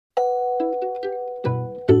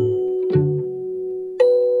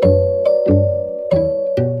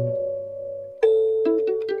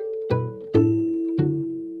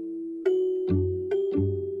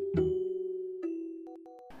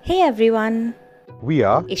everyone. We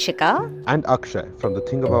are Ishika and Akshay from the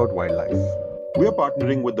Thing About Wildlife. We are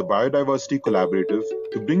partnering with the Biodiversity Collaborative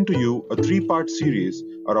to bring to you a three-part series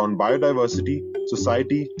around biodiversity,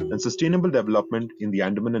 society, and sustainable development in the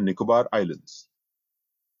Andaman and Nicobar Islands.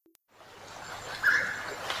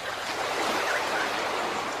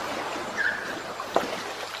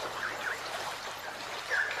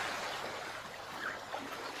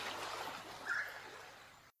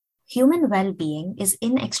 Human well-being is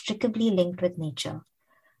inextricably linked with nature.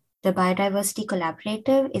 The Biodiversity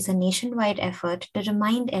Collaborative is a nationwide effort to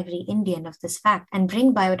remind every Indian of this fact and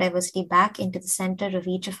bring biodiversity back into the center of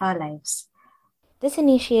each of our lives. This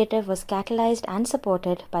initiative was catalyzed and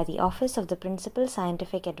supported by the Office of the Principal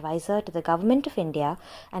Scientific Advisor to the Government of India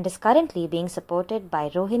and is currently being supported by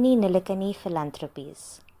Rohini Nilekani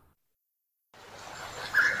Philanthropies.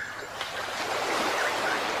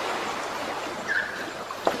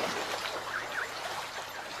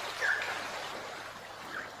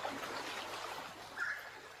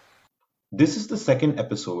 This is the second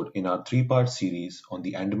episode in our three-part series on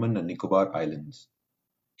the Andaman and Nicobar Islands,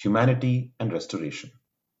 Humanity and Restoration.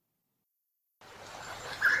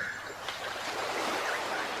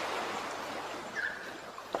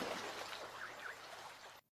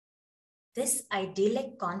 This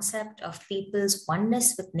idyllic concept of people's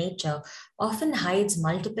oneness with nature often hides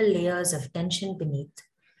multiple layers of tension beneath.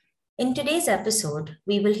 In today's episode,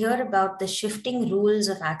 we will hear about the shifting rules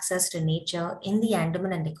of access to nature in the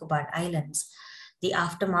Andaman and Nicobar Islands, the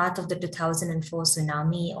aftermath of the 2004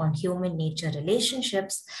 tsunami on human-nature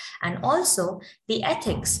relationships, and also the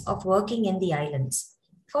ethics of working in the islands.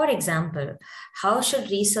 For example, how should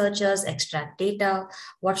researchers extract data?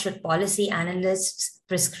 What should policy analysts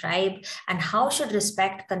prescribe? And how should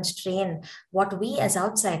respect constrain what we as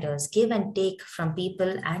outsiders give and take from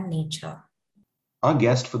people and nature? Our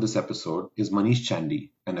guest for this episode is Manish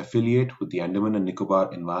Chandi, an affiliate with the Andaman and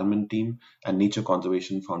Nicobar Environment Team and Nature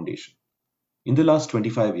Conservation Foundation. In the last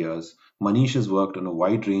 25 years, Manish has worked on a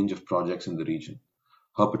wide range of projects in the region: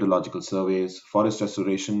 herpetological surveys, forest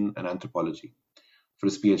restoration, and anthropology. For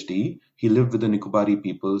his PhD, he lived with the Nicobari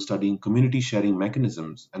people studying community sharing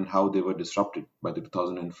mechanisms and how they were disrupted by the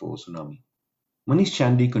 2004 tsunami. Manish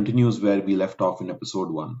Chandi continues where we left off in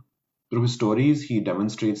episode 1. Through his stories, he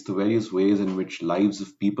demonstrates the various ways in which lives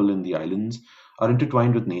of people in the islands are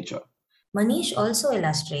intertwined with nature. Manish also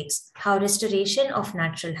illustrates how restoration of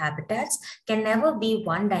natural habitats can never be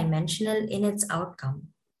one-dimensional in its outcome.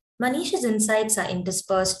 Manish's insights are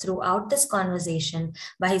interspersed throughout this conversation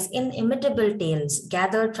by his inimitable tales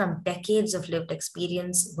gathered from decades of lived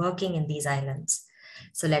experience working in these islands.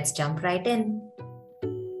 So let's jump right in.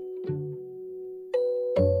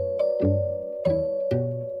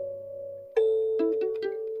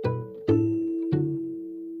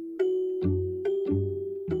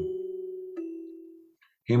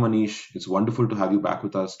 Hey Manish, it's wonderful to have you back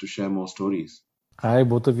with us to share more stories. Hi,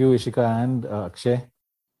 both of you, Ishika and Akshay.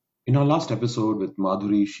 In our last episode with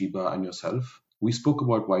Madhuri, Shiba, and yourself, we spoke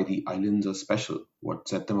about why the islands are special, what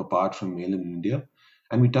set them apart from mainland India,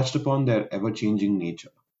 and we touched upon their ever-changing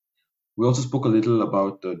nature. We also spoke a little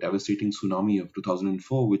about the devastating tsunami of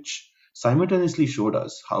 2004, which simultaneously showed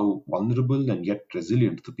us how vulnerable and yet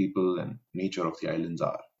resilient the people and nature of the islands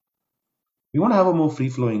are. We want to have a more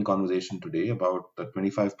free-flowing conversation today about the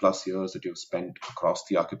 25 plus years that you've spent across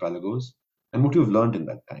the archipelagos and what you've learned in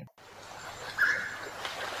that time.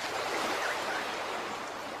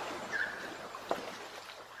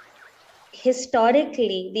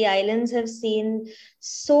 Historically, the islands have seen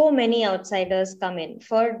so many outsiders come in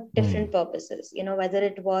for different purposes, whether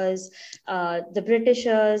it was the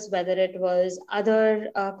Britishers, whether it was other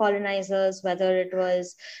colonizers, whether it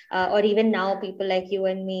was, or even now people like you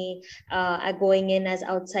and me are going in as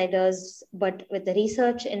outsiders, but with the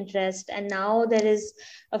research interest. And now there is,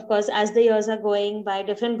 of course, as the years are going by,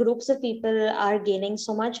 different groups of people are gaining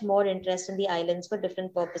so much more interest in the islands for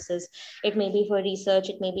different purposes. It may be for research,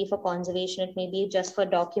 it may be for conservation, it may be just for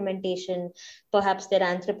documentation. Perhaps they're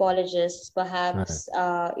anthropologists, perhaps,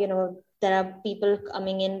 there are people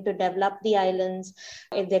coming in to develop the islands.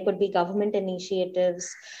 If there could be government initiatives.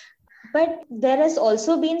 But there has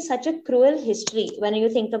also been such a cruel history when you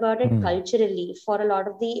think about it culturally for a lot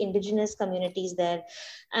of the indigenous communities there.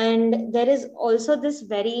 And there is also this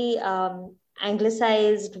very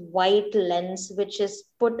anglicized white lens which is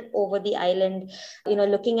put over the island,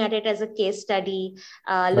 looking at it as a case study,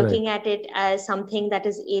 looking at it as something that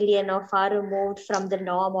is alien or far removed from the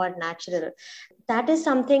norm or natural. That is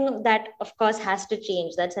something that, of course, has to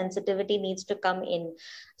change. That sensitivity needs to come in.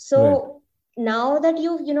 So now that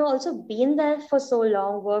you've also been there for so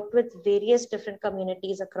long, worked with various different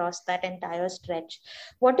communities across that entire stretch,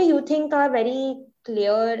 what do you think are very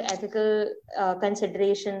clear ethical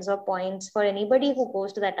considerations or points for anybody who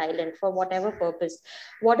goes to that island for whatever purpose?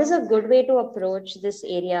 What is a good way to approach this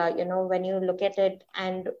area, when you look at it,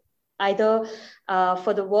 and either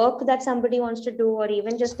for the work that somebody wants to do or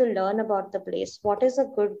even just to learn about the place? What is a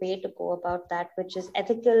good way to go about that which is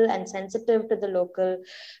ethical and sensitive to the local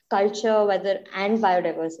culture, weather, and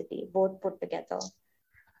biodiversity, both put together?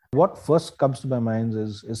 What first comes to my mind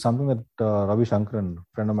is something that Ravi Shankaran,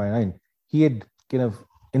 friend of mine, he had kind of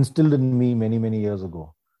instilled in me many years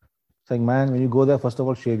ago, saying, man, when you go there, first of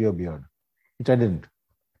all, shave your beard, which I didn't,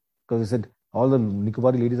 because he said all the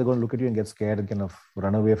Nicobari ladies are going to look at you and get scared and kind of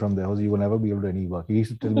run away from their house. You will never be able to do any work. He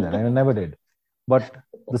used to tell me that, and I never did. But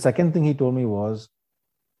the second thing he told me was,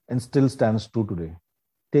 and still stands true today,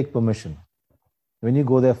 take permission. When you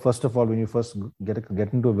go there, first of all, when you first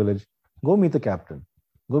get into a village, go meet the captain.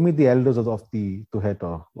 Go meet the elders of the Tuhet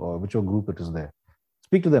or whichever group it is there.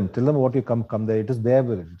 Speak to them. Tell them what you come there. It is their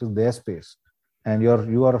village. It is their space. And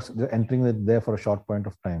you are entering it there for a short point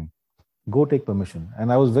of time. Go take permission.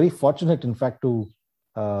 And I was very fortunate, in fact, to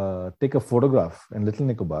take a photograph in Little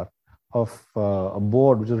Nicobar of a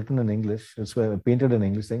board which is written in English. It's painted in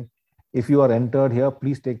English saying, if you are entered here,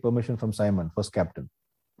 please take permission from Simon, first captain.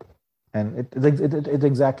 And it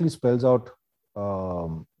exactly spells out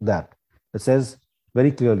that. It says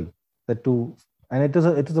very clearly that it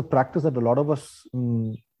is a practice that a lot of us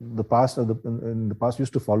in the past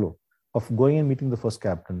used to follow, of going and meeting the first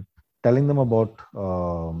captain, telling them about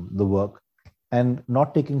the work, and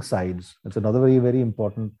not taking sides. It's another very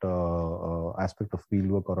important aspect of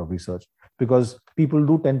fieldwork or of research, because people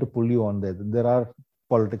do tend to pull you on there. There are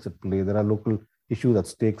politics at play. There are local issues at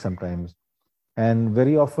stake sometimes, and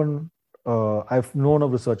very often I've known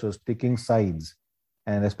of researchers taking sides,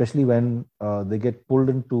 and especially when they get pulled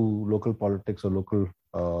into local politics or local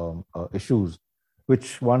issues,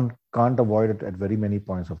 which one can't avoid at very many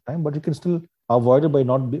points of time, but you can still avoid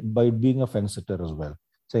it by being a fence sitter as well,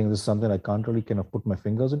 saying this is something I can't really kind of put my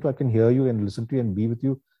fingers into. I can hear you and listen to you and be with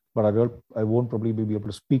you, but I won't probably be able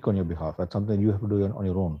to speak on your behalf. That's something you have to do on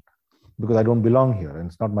your own, because I don't belong here and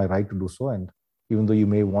it's not my right to do so. And even though you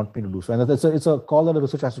may want me to do so, and it's a call that a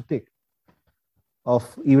researcher has to take,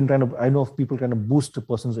 of even I know of people trying to boost a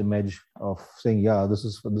person's image of saying, yeah,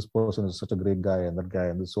 this person is such a great guy, and that guy,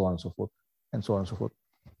 and so on and so forth, and so on and so forth.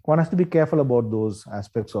 One has to be careful about those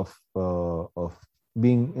aspects of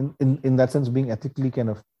being, in that sense, being ethically kind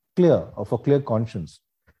of clear, of a clear conscience,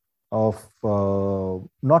 of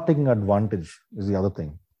not taking advantage is the other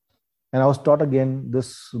thing. And I was taught again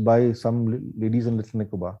this by some ladies in Little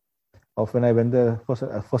Nicobar, of when I went there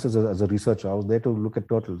first as a researcher. I was there to look at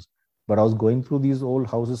turtles. But I was going through these old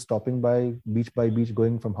houses, stopping by beach,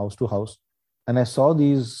 going from house to house. And I saw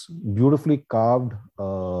these beautifully carved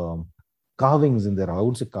carvings in their, I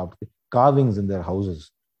wouldn't say carved, carvings in their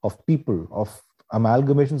houses of people, of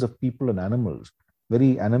amalgamations of people and animals,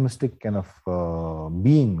 very animistic kind of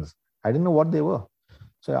beings. I didn't know what they were.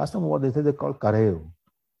 So I asked them what they said. They're called Karayu.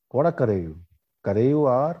 What are Karayu? Karayu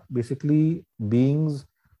are basically beings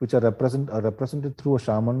which are represented through a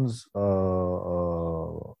shaman's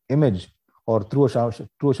image, or through a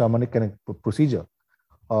shamanic kind of procedure.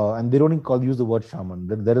 And they don't even use the word shaman.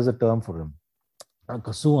 There is a term for him, a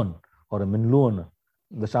kasuan or a minluan.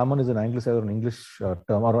 The shaman is an Anglicized or an English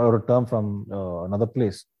term, or a term from another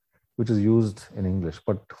place, which is used in English.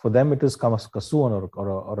 But for them, it is kasuan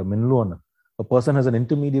or a minluan. A person has an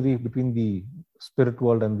intermediary between the spirit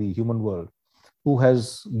world and the human world, who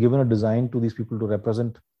has given a design to these people to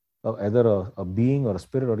represent either a being or a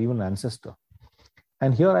spirit or even an ancestor.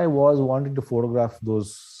 And here I was wanting to photograph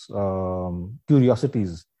those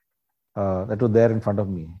curiosities that were there in front of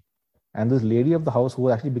me. And this lady of the house, who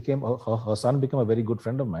actually became, her son became a very good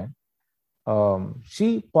friend of mine,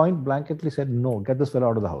 she point blankly said, no, get this fellow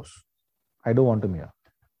out of the house. I don't want him here.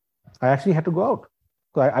 I actually had to go out.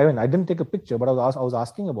 So I didn't take a picture, but I was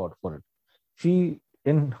asking about for it. She,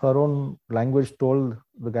 in her own language, told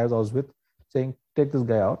the guys I was with, saying, take this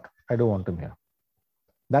guy out. I don't want him here.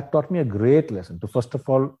 That taught me a great lesson. To first of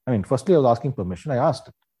all, firstly, I was asking permission. I asked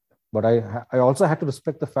it, but I also had to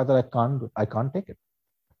respect the fact that I can't take it.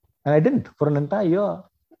 And I didn't for an entire year.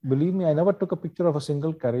 Believe me, I never took a picture of a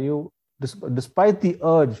single Karayu, despite the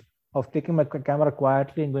urge of taking my camera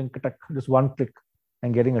quietly and going just one click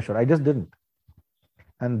and getting a shot. I just didn't.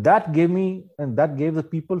 And that gave the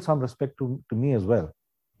people some respect to me as well.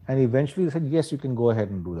 And eventually they said, yes, you can go ahead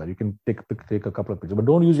and do that. You can take a couple of pictures, but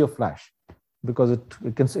don't use your flash, because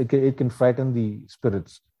it can frighten the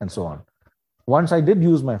spirits and so on. once I did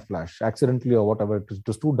use my flash accidentally or whatever, it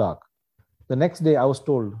was too dark. The next day I was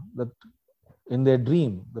told that in their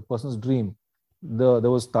dream, the person's dream,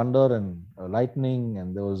 there was thunder and lightning,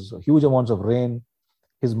 and there was huge amounts of rain.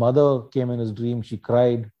 His mother came in his dream, she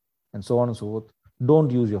cried, and so on and so forth.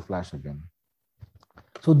 Don't use your flash again.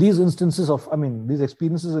 So these instances of, these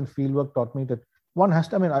experiences in fieldwork taught me that one has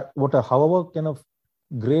to, however kind of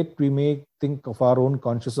great we may think of our own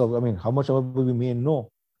conscious of, how much ever we may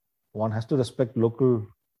know, one has to respect local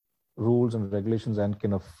rules and regulations and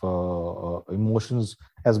kind of emotions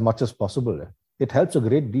as much as possible. It helps a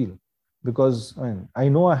great deal because I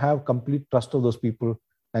know I have complete trust of those people,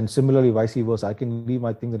 and similarly vice versa. I can leave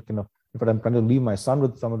my things that kind of, if I'm trying to leave my son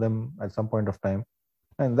with some of them at some point of time,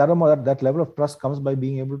 and that level of trust comes by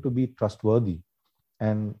being able to be trustworthy,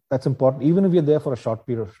 and that's important. Even if you're there for a short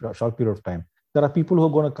period of time, there are people who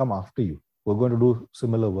are going to come after you, who are going to do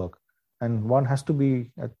similar work, and one has to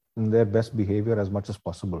be in their best behavior as much as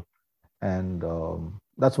possible. And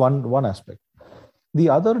that's one aspect. The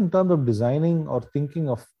other, in terms of designing or thinking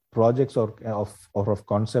of projects or of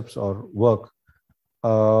concepts or work, there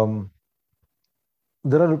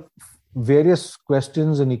are various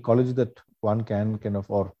questions in ecology that one can kind of,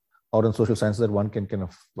 or in social sciences that one can kind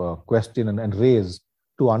of question and raise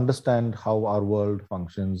to understand how our world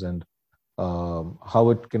functions, and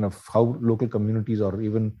how local communities or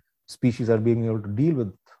even species are being able to deal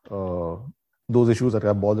with those issues that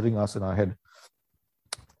are bothering us in our head.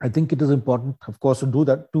 I think it is important, of course, to do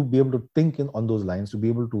that, to be able to think on those lines, to be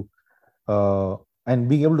able to and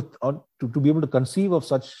being able to be able to conceive of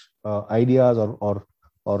such ideas or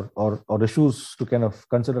issues to kind of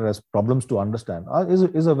consider as problems to understand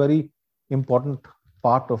is a very important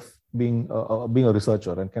part of being a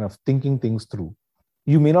researcher and kind of thinking things through.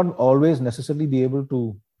 You may not always necessarily be able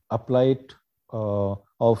to apply it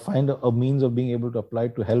or find a means of being able to apply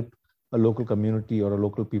it to help a local community or a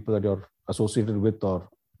local people that you're associated with or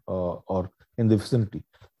in the vicinity.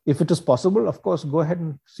 If it is possible, of course, go ahead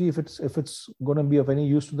and see if it's going to be of any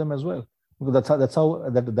use to them as well, because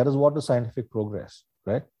that is what is scientific progress,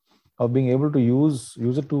 right? Of being able to use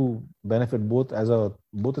it to benefit both as a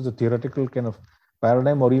theoretical kind of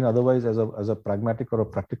paradigm, or even otherwise as a pragmatic or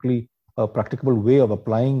a practicable way of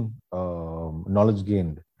applying knowledge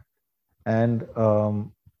gained. And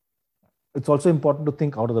it's also important to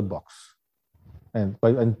think out of the box. And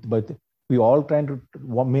we all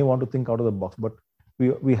may want to think out of the box, but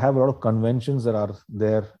we have a lot of conventions that are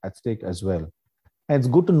there at stake as well. And it's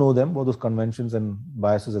good to know them, what those conventions and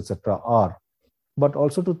biases, etc., are, but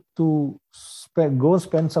also to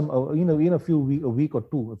spend some, a week or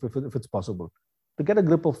two, if it's possible, to get a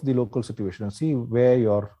grip of the local situation and see where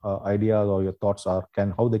your ideas or your thoughts are,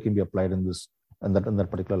 how they can be applied in that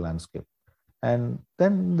particular landscape, and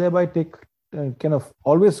then thereby take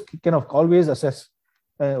always assess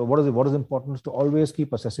what is important, is to always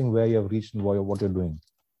keep assessing where you have reached and what you're doing,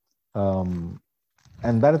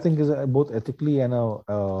 and that I think is both ethically and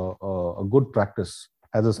a good practice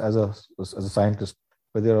as a scientist,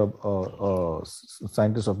 whether you're a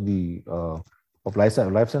scientist of the of life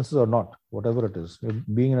sciences or not, whatever it is,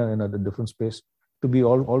 being in a different space, to be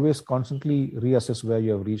always constantly reassess where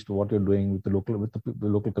you have reached, what you're doing with the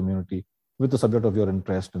local community, with the subject of your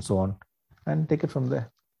interest, and so on, and take it from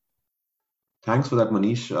there. Thanks for that,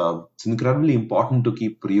 Manish. It's incredibly important to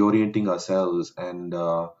keep reorienting ourselves, and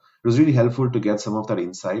it was really helpful to get some of that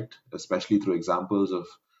insight, especially through examples of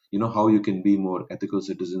how you can be more ethical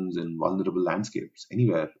citizens in vulnerable landscapes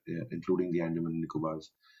anywhere, including the Andaman and Nicobars.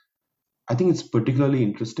 I think it's particularly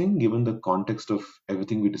interesting given the context of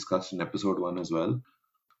everything we discussed in episode 1 as well.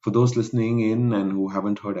 For those listening in and who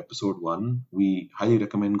haven't heard episode 1, we highly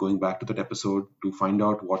recommend going back to that episode to find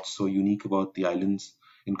out what's so unique about the islands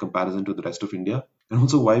in comparison to the rest of India, and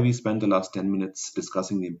also why we spent the last 10 minutes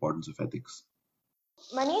discussing the importance of ethics.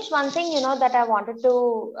 Manish, one thing that I wanted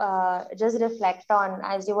to just reflect on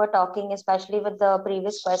as you were talking, especially with the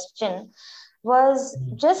previous question, was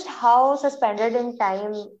just how suspended in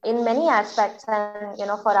time in many aspects, and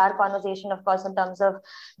for our conversation, of course, in terms of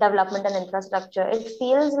development and infrastructure, it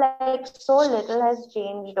feels like so little has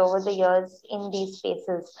changed over the years in these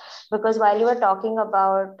spaces. Because while you were talking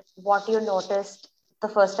about what you noticed the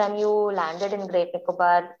first time you landed in Great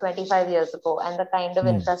Nicobar 25 years ago, and the kind of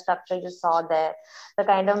infrastructure you saw there, the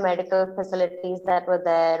kind of medical facilities that were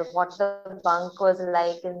there, what the bunk was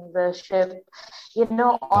like in the ship,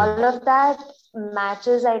 all of that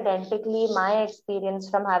matches identically my experience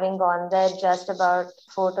from having gone there just about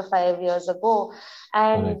 4 to 5 years ago.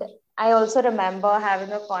 And I also remember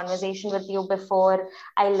having a conversation with you before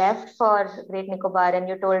I left for Great Nicobar, and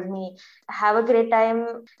you told me, have a great time,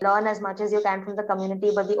 learn as much as you can from the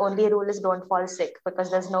community, but the only rule is don't fall sick because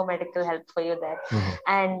there's no medical help for you there. Mhm.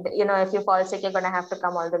 And, if you fall sick, you're going to have to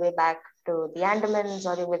come all the way back to the Andamans,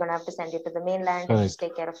 or we're going to have to send you to the mainland and just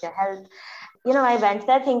take care of your health. I went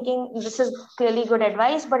there thinking this is clearly good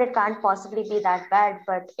advice, but it can't possibly be that bad.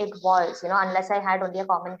 But it was, unless I had only a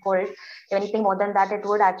common cold. If anything more than that, it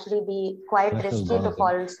would actually be quite risky to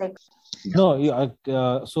fall sick. No,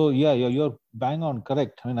 so you're bang on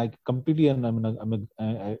correct. I mean, I completely, and I'm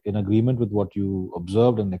in agreement with what you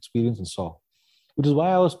observed and experienced and saw, which is why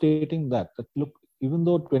I was stating that look, even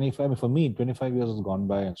though 25, for me, 25 years has gone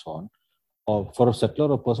by and so on, or for a settler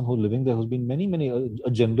or person who's living there, who's been many,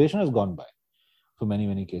 a generation has gone by for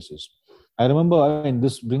many cases. I remember, I mean,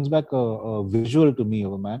 this brings back a visual to me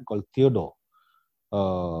of a man called Theodore,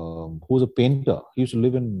 who was a painter. He used to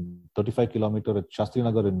live in 35 kilometers at Shastri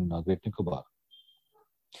Nagar in Great Nicobar.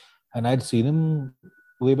 And I'd seen him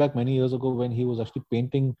way back many years ago when he was actually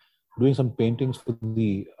doing some paintings for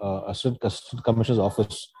the Assistant Commissioner's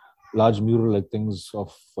office, large mural-like things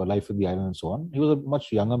of life in the island and so on. He was a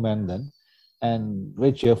much younger man then, and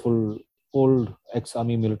very cheerful, old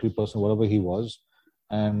ex-army military person, whatever he was,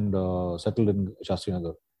 and settled in Shastri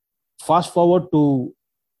Nagar. Fast forward to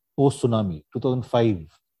post-tsunami, 2005,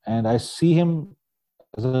 and I see him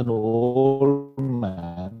as an old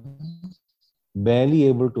man, barely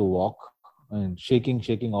able to walk, and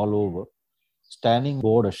shaking all over, standing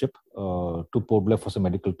aboard a ship to Port Blair for some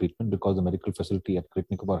medical treatment because the medical facility at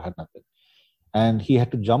Great Nicobar had nothing. And he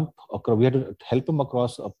had to jump across, we had to help him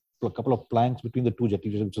across a couple of planks between the two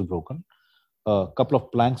jetties, which was broken, a couple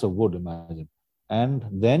of planks of wood, imagine. And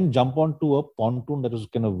then jump onto a pontoon that was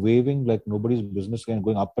kind of waving like nobody's business, and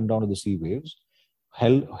going up and down to the sea waves.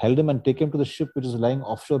 Held him and take him to the ship, which is lying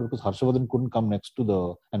offshore because Harshavardhan couldn't come next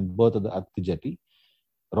to and berth at the jetty.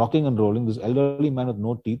 Rocking and rolling, this elderly man with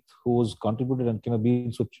no teeth who was contributed and kind of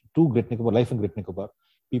been to Great Nicobar, life in Great Nicobar.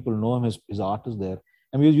 People know him, his art is there.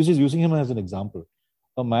 And we were using him as an example.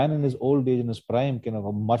 A man in his old age, in his prime, kind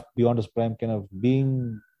of much beyond his prime, kind of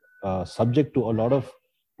being subject to a lot of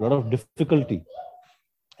difficulty.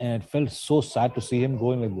 And it felt so sad to see him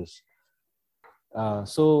going like this.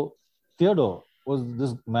 So Theodore was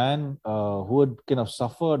this man who had kind of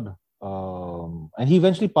suffered, and he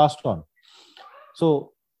eventually passed on.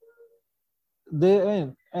 So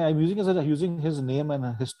I'm using his name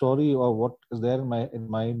and his story, or what is there in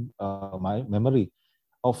my memory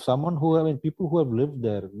of someone who, I mean, people who have lived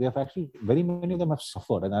there. They have actually, very many of them have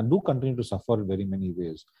suffered, and do continue to suffer in very many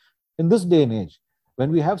ways. In this day and age,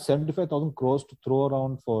 when we have 75,000 crores to throw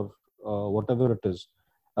around for whatever it is,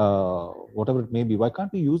 whatever it may be, why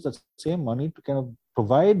can't we use that same money to kind of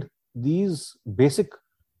provide these basic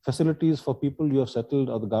facilities for people you have settled,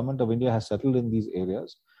 or the government of India has settled in these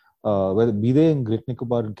areas, whether be they in Great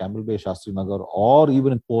Nicobar, in Campbell Bay, Shastri Nagar, or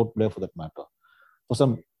even in Port Blair for that matter, for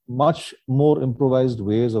some much more improvised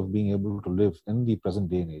ways of being able to live in the present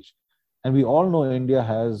day and age. And we all know India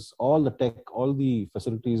has all the tech, all the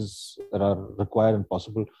facilities that are required and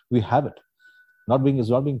possible. We have it. It's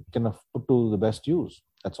not being kind of put to the best use.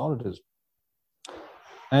 That's all it is.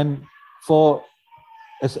 And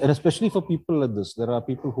especially for people like this, there are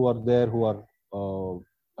people who are there who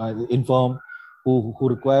are infirm, who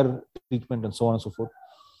require treatment and so on and so forth,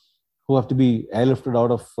 who have to be airlifted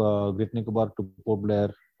out of Great Nicobar to Port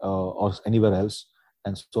Blair or anywhere else,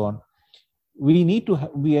 and so on. We need to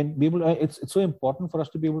be able. It's so important for us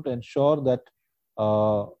to be able to ensure that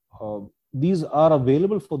these are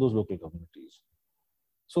available for those local communities.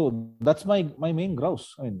 So that's my main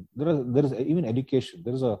grouse. I mean, there is even education.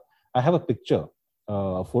 I have a picture,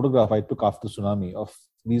 a photograph I took after the tsunami of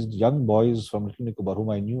these young boys from Little Nicobar, whom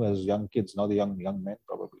I knew as young kids. Now they're young men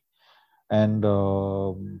probably, and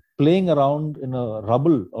playing around in a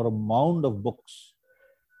rubble or a mound of books.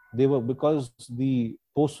 They were, because the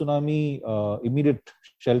post-tsunami immediate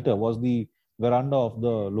shelter was the veranda of the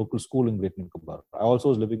local school in Great Nicobar. I also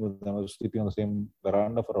was living with them. I was sleeping on the same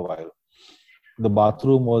veranda for a while. The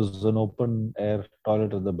bathroom was an open air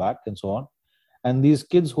toilet at the back and so on. And these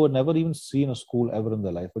kids who had never even seen a school ever in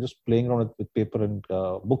their life were just playing around with paper and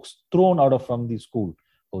books thrown out from the school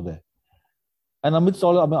over there. And among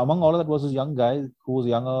all of that was this young guy who was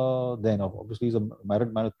younger then. Obviously, he's a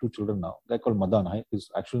married man with 2 children now. A guy called Madan. His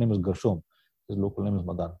actual name is Gershom. His local name is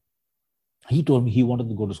Madan. He told me he wanted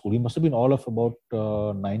to go to school. He must have been all of about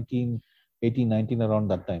 18, 19 around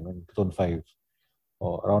that time, in 2005,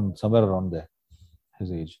 or somewhere around there,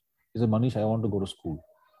 his age. He said, Manish, I want to go to school.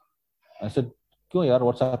 I said, Kyo yaar,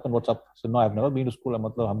 what's happened? What's up? I said, no, I've never been to school. I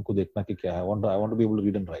want to be able to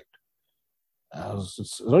read and write.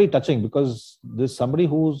 It's really touching because there's somebody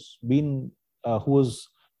who's been,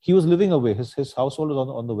 he was living away. His household is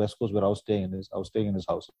on the west coast where I was staying in his house,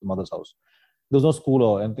 his mother's house. There was no school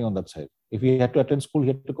or anything on that side. If he had to attend school, he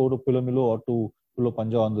had to go to Pilomilo or to Pulo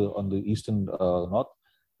Panja on the eastern north.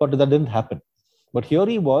 But that didn't happen. But here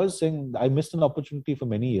he was saying, I missed an opportunity for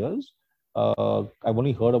many years. I've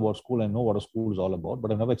only heard about school. I know what a school is all about,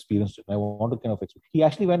 but I've never experienced it. And I want to kind of experience. He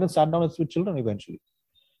actually went and sat down with children eventually.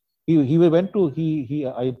 I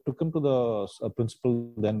took him to the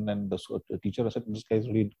principal then and the teacher. I said, this guy is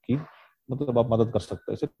really keen. I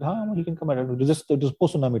said, he can come at it. It was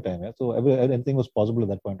post-tsunami time. Yeah? So anything was possible at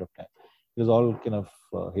that point of time. It was all kind of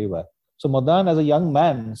haywire. So Madan, as a young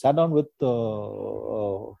man, sat down with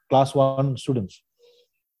class 1 students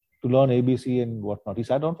to learn ABC and whatnot. He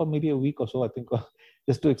sat down for maybe a week or so, I think,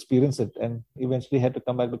 just to experience it, and eventually had to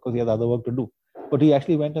come back because he had other work to do. But he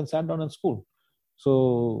actually went and sat down in school.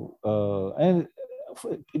 So and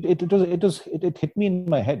it hit me in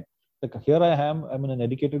my head. Like, here I am, I'm an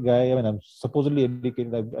educated guy. I mean, I'm supposedly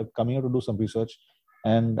educated. I'm coming here to do some research,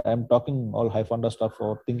 and I'm talking all high funda stuff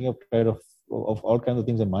or thinking of all kinds of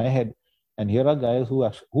things in my head. And here are guys who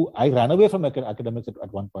I ran away from academics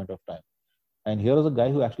at one point of time. And here is a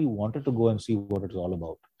guy who actually wanted to go and see what it's all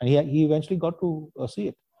about. And he eventually got to see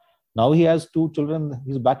it. Now he has 2 children.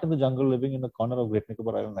 He's back in the jungle, living in the corner of Great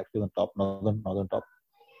Nicobar Island, actually on top, northern top.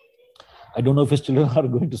 I don't know if his children are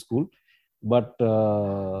going to school, but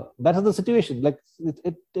that is the situation. Like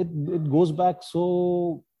it goes back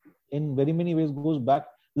so, in very many ways, goes back.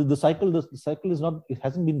 The cycle is not. It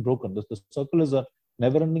hasn't been broken. The circle is a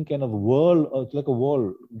never-ending kind of whirl. It's like a wall.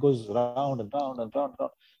 It goes round and round and round and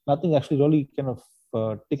round. Nothing actually really kind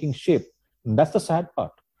of taking shape. And that's the sad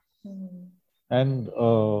part. Mm. And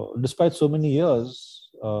despite so many years,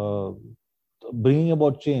 bringing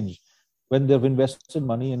about change, when they've invested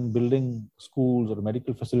money in building schools or a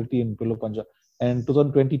medical facility in Pulo Panja, and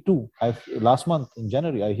 2022, last month in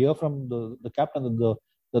January, I hear from the captain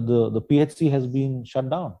that the PHC has been shut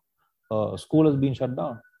down. School has been shut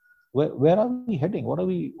down. Where are we heading? What are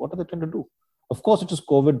they trying to do? Of course, it is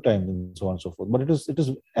COVID time and so on and so forth, but it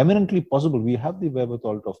is eminently possible. We have the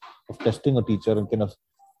wherewithal of testing a teacher and kind of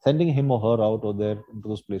sending him or her out or there into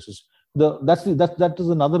those places. That is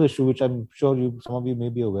another issue which I'm sure some of you may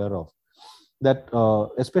be aware of. That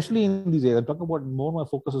especially in these areas, I'm talking about more. My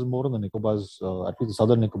focus is more on the Nicobars, at least the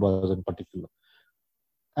southern Nicobars in particular,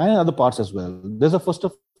 and other parts as well. There's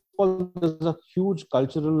a huge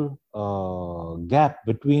cultural gap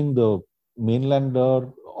between the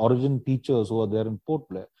mainlander origin teachers who are there in Port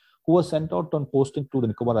Blair, who are sent out on posting to the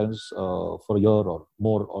Nicobar Islands for a year or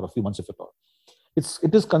more, or a few months if at all.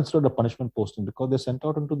 It is considered a punishment posting because they're sent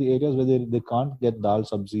out into the areas where they can't get dal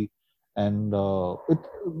sabzi, and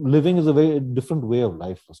living is a very different way of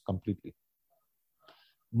life completely.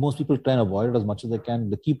 Most people try and avoid it as much as they can.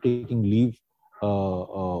 They keep taking leave,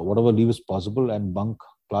 whatever leave is possible, and bunk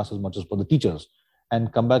class as much as for the teachers,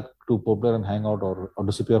 and come back to Port Blair and hang out or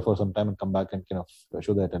disappear for some time and come back and kind of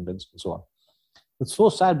show their attendance and so on. It's so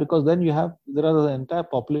sad because then there are the entire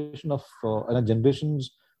population of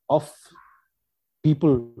generations of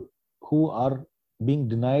people who are being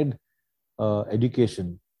denied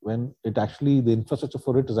education when it actually, the infrastructure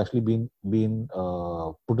for it is actually being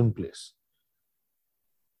put in place.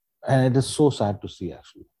 And it is so sad to see,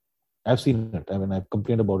 actually. I've seen it. I mean, I've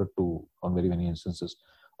complained about it too on very many instances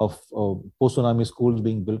of post-tsunami schools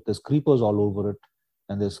being built. There's creepers all over it,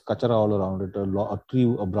 and there's kachara all around it.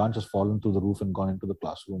 A branch has fallen through the roof and gone into the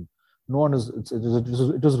classroom. No one is.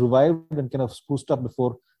 It was revived and kind of spruced up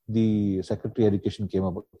before the Secretary of Education came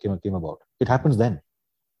about. It happens then,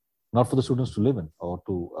 not for the students to live in or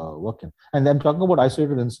to work in. And I'm talking about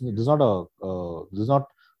isolated instances. This is not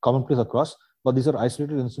commonplace across, but these are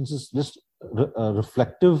isolated instances, just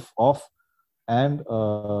reflective of and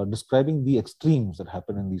describing the extremes that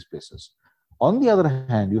happen in these places. On the other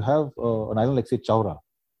hand, you have an island like, say, Chaura,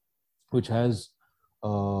 which has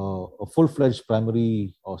a full-fledged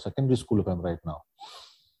primary or secondary school, if I'm right now,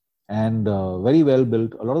 and very well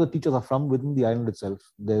built. A lot of the teachers are from within the island itself.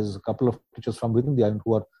 There's a couple of teachers from within the island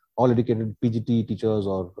who are all educated PGT teachers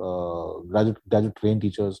or graduate trained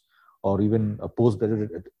teachers, or even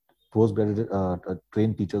postgraduate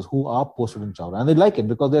trained teachers who are posted in Chaura, and they like it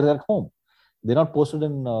because they're at home. They're not posted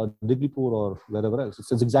in Diglipur or wherever else.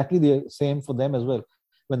 It's exactly the same for them as well.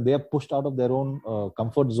 When they are pushed out of their own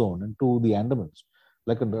comfort zone into the Andamans,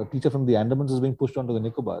 like a teacher from the Andamans is being pushed onto the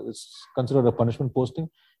Nicobar, it's considered a punishment posting.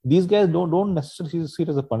 These guys don't necessarily see it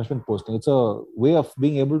as a punishment posting. It's a way of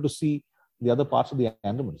being able to see the other parts of the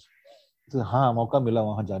Andamans. मौका मिला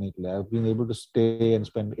वहां जाने के लिए. I've been able to stay and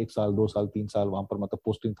spend 1 साल, 2 साल, 3 साल वहां पर, मतलब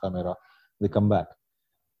posting था मेरा. they come back.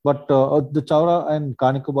 But the Chowra and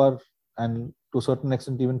Car and to a certain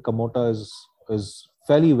extent even Kamota is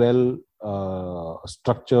fairly well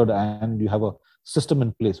structured, and you have a system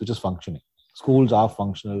in place which is functioning. Schools are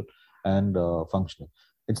functional and functioning.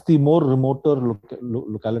 It's the more remoter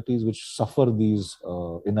localities which suffer these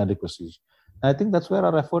inadequacies. And I think that's where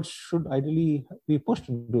our efforts should ideally be pushed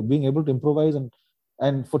into, being able to improvise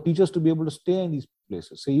and for teachers to be able to stay in these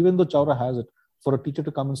places. So even though Chowra has it, for a teacher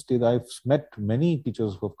to come and stay there, I've met many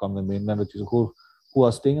teachers who have come in mainland who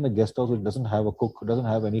are staying in a guest house which doesn't have a cook, doesn't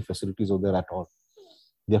have any facilities over there at all.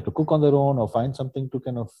 They have to cook on their own or find something to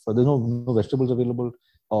kind of, there's no vegetables available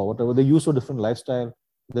or whatever. They use a different lifestyle.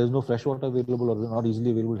 There's no fresh water available or not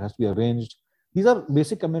easily available. It has to be arranged. These are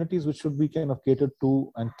basic amenities which should be kind of catered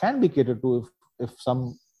to and can be catered to if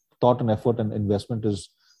some thought and effort and investment is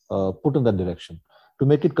put in that direction to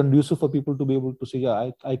make it conducive for people to be able to say,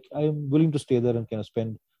 yeah, I am willing to stay there and kind of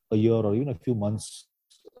spend a year or even a few months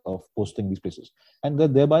of posting these places, and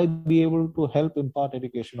then thereby be able to help impart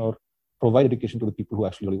education or provide education to the people who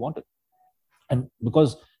actually really want it. And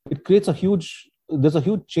because it creates there's a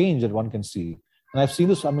huge change that one can see. And I've seen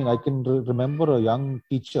this, I mean, I can remember a young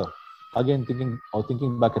teacher, again,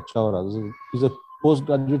 thinking back at Chowra. He's a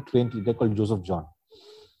postgraduate trained teacher called Joseph John.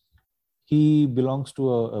 He belongs to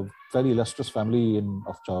a fairly illustrious family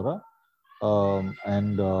of Chowra.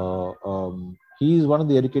 He's one of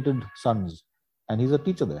the educated sons. And he's a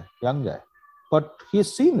teacher there, young guy. But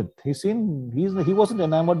he's seen it. He wasn't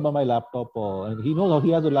enamored by my laptop, and he knows how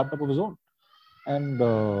he has a laptop of his own. And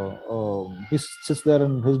he sits there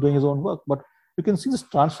and he's doing his own work. But you can see this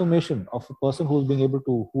transformation of a person who's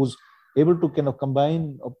able to kind of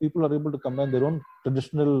combine, or people are able to combine their own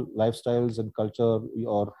traditional lifestyles and culture,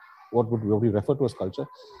 or what we refer to as culture,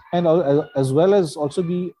 and as well as also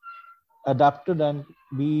be adapted and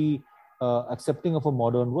be accepting of a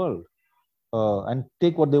modern world, and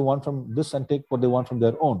take what they want from this and take what they want from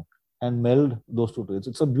their own and meld those two.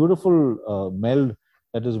 It's a beautiful meld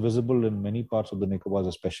that is visible in many parts of the Nicobars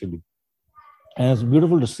especially. And it's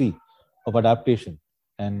beautiful to see of adaptation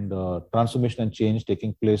and transformation and change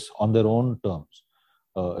taking place on their own terms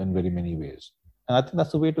in very many ways. And I think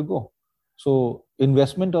that's the way to go. So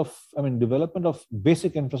development of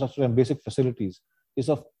basic infrastructure and basic facilities is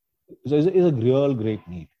a real great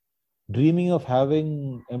need. Dreaming of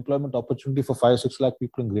having employment opportunity for 5-6 lakh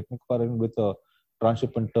people in Great Nicobar with a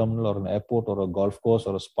transshipment terminal or an airport or a golf course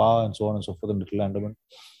or a spa and so on and so forth in Little Andaman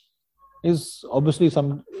is obviously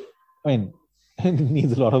it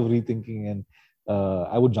needs a lot of rethinking, and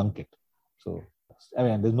I would junk it. So, I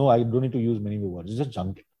don't need to use many words. It's just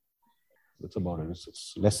junk it. That's about it.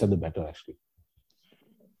 It's less said the better, actually.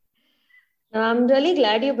 I'm really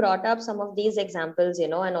glad you brought up some of these examples,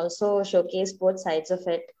 and also showcase both sides of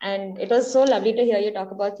it. And it was so lovely to hear you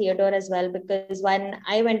talk about Theodore as well, because when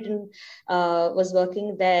I went and was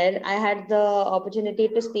working there, I had the opportunity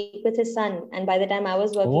to speak with his son. And by the time I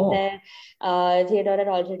was working there, Theodore had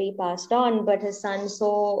already passed on, but his son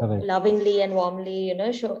lovingly and warmly,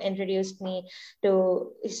 introduced me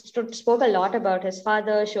he spoke a lot about his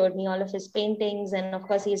father, showed me all of his paintings. And of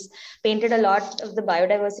course, he's painted a lot of the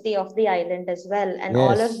biodiversity of the island as well. And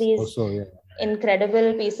all of these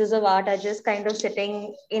incredible pieces of art are just kind of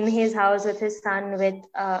sitting in his house with his son with,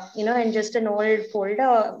 in just an old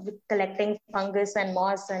folder collecting fungus and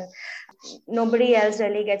moss, and nobody else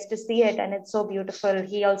really gets to see it. And it's so beautiful.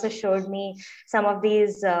 He also showed me some of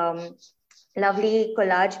these lovely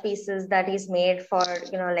collage pieces that he's made for,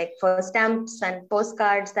 for stamps and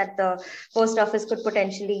postcards that the post office could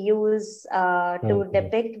potentially use to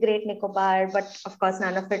depict Great Nicobar. But of course,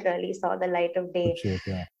 none of it really saw the light of day.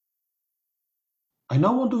 I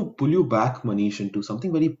now want to pull you back, Manish, into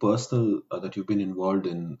something very personal that you've been involved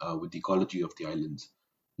in with the ecology of the islands.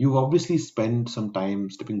 You've obviously spent some time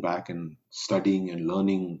stepping back and studying and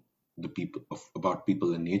learning about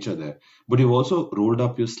people and nature there, but you've also rolled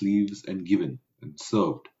up your sleeves and given and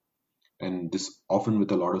served, and this often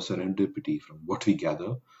with a lot of serendipity from what we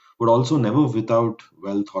gather, but also never without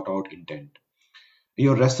well thought out intent.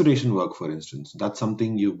 Your restoration work, for instance, that's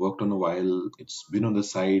something you've worked on a while. It's been on the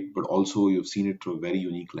side, but also you've seen it through a very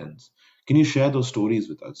unique lens. Can you share those stories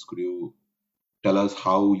with us? Could you tell us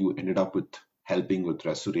how you ended up with helping with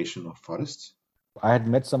restoration of forests? I had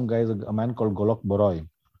met some guys, a man called Golok Boroy,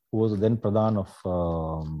 who was then Pradhan of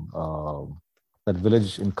that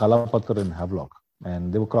village in Kalapathar in Havelock.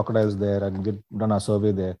 And there were crocodiles there, and we had done a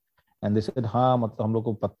survey there. And they said, hum log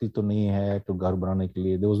ko patti to nahi hai to ghar banane ke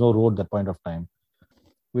liye. There was no road at that point of time,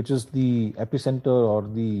 which is the epicenter or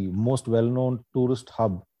the most well-known tourist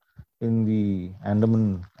hub in the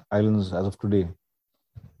Andaman Islands as of today.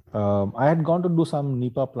 I had gone to do some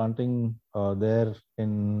Nypa planting there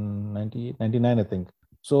in 98, 99, I think.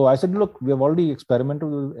 So I said, look, we have already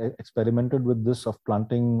experimented with this of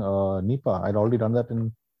planting Nypa. I'd already done that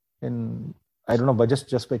in I don't know, but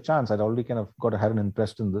just by chance, I'd already kind of had an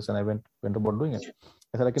interest in this, and I went about doing it.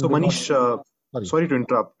 I said I can So bring Manish, Sorry. sorry to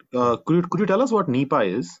interrupt. Could you tell us what Nypa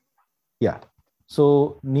is? Yeah.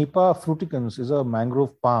 So Nypa fruticans is a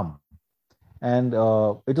mangrove palm, and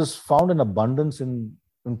it is found in abundance in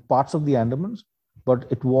parts of the Andamans, but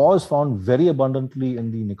it was found very abundantly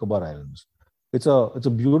in the Nicobar Islands. It's a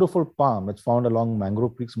beautiful palm. It's found along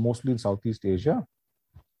mangrove creeks, mostly in Southeast Asia,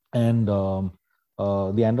 and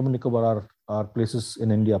the Andaman Nicobar are places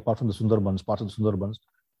in India, apart from the Sundarbans, parts of the Sundarbans,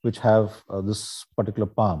 which have this particular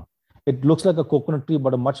palm. It looks like a coconut tree,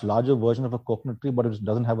 but a much larger version of a coconut tree, but it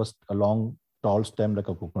doesn't have a long, tall stem like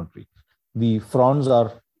a coconut tree. The fronds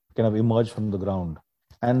are kind of emerged from the ground,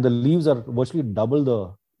 and the leaves are virtually double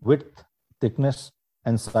the width, thickness,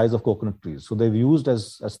 and size of coconut trees. So they've used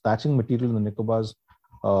as thatching material in the Nicobars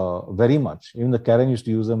very much. Even the Karen used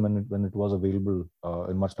to use them when it was available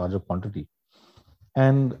in much larger quantity.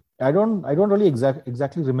 And I don't really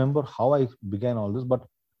exactly remember how I began all this, but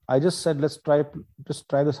I just said, let's try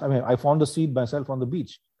this. I mean, I found the seed myself on the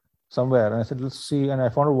beach somewhere, and I said, let's see. And I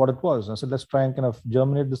found out what it was. And I said, let's try and kind of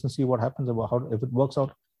germinate this and see what happens if it works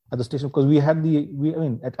out at the station. Because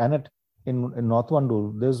at Anet in North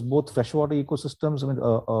Vandu, there's both freshwater ecosystems,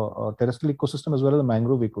 a terrestrial ecosystem as well as a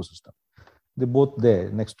mangrove ecosystem. They're both there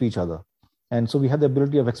next to each other. And so we had the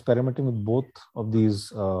ability of experimenting with both of these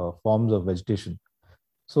forms of vegetation.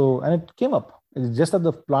 So, and it came up. It's just that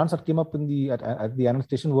the plants that came up at the Anet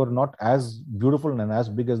station were not as beautiful and as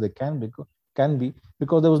big as they can be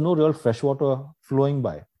because there was no real fresh water flowing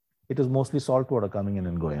by. It was mostly salt water coming in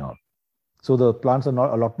and going out. So the plants are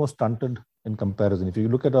not a lot more stunted in comparison. If you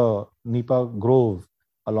look at a Nypa grove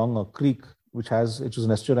along a creek, which is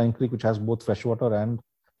an estuarine creek, which has both fresh water and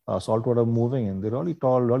salt water moving in, they're really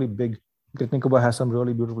tall, really big. Nicobar has some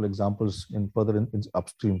really beautiful examples further in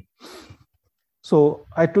upstream. So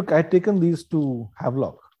I'd taken these to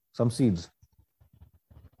Havelock, some seeds.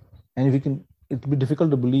 And it'd be difficult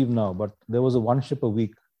to believe now, but there was one ship a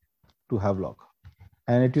week to Havelock.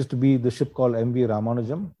 And it used to be the ship called MV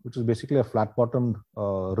Ramanujam, which is basically a flat-bottomed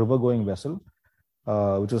river-going vessel,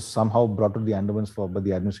 which was somehow brought to the Andamans by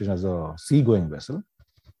the administration as a sea-going vessel.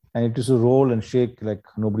 And it used to roll and shake like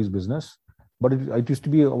nobody's business. But it used to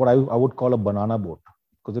be what I would call a banana boat,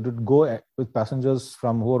 because it would go with passengers who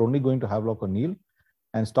are only going to Havelock or Neil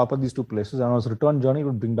and stop at these two places. And on its return journey, it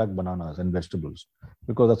would bring back bananas and vegetables,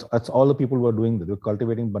 because that's all the people were doing. They were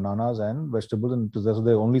cultivating bananas and vegetables, and so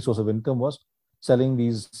their only source of income was selling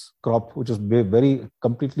these crop, which is very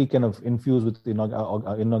completely kind of infused with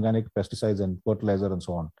inorganic pesticides and fertilizer and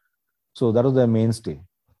so on. So that was their mainstay.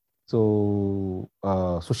 So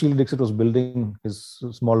Sushil Dixit was building his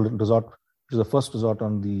small resort, which is the first resort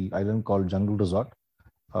on the island called Jungle Resort,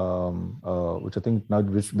 which I think now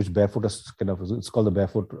which Barefoot is it's called the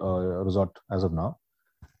Barefoot Resort as of now.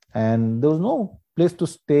 And there was no place to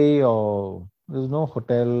stay, or there was no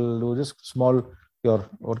hotel. There was just small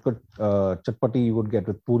chatpati you would get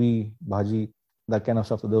with puri, bhaji, that kind of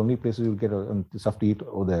stuff. So the only places you would get stuff to eat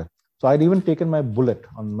over there. So I'd even taken my bullet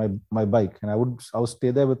on my bike, and I would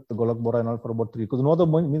stay there with the Golak Bora and all for about 3 because no other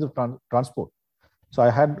means of transport. So I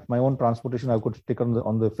had my own transportation. I could take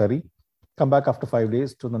on the ferry, come back after 5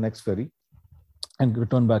 days to the next ferry, and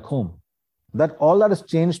return back home. All that has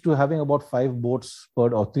changed to having about 5 boats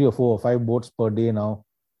or 3 or 4 or 5 boats per day now,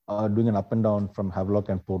 doing an up and down from Havelock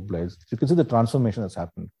and Port Blaise. So you can see the transformation that's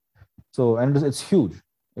happened. So, and it's huge.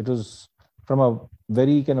 It was from a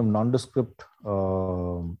very kind of nondescript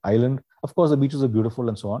island. Of course, the beaches are beautiful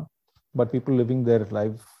and so on, but people living their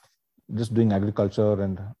life just doing agriculture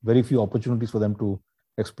and very few opportunities for them to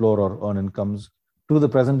explore or earn incomes, to the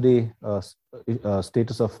present day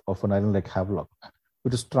status of an island like Havelock,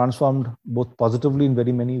 which is transformed both positively in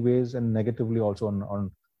very many ways and negatively also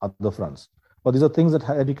on other fronts. But these are things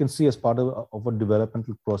that you can see as part of a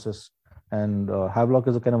developmental process. And Havelock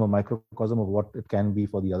is a kind of a microcosm of what it can be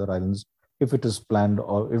for the other islands if it is planned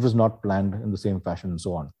or if it is not planned in the same fashion and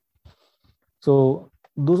so on. So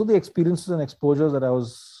those are the experiences and exposures that I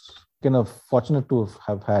was kind of fortunate to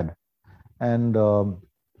have had. And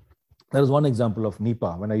there is one example of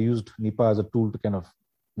Nypa, when I used Nypa as a tool to kind of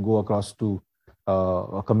go across to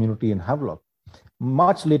a community in Havelock.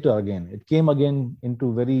 Much later again, it came again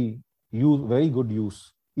into very good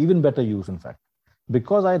use, even better use in fact,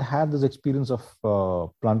 because I had this experience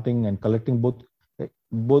of planting and collecting both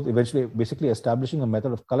eventually basically establishing a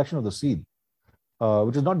method of collection of the seed,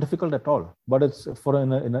 which is not difficult at all, but it's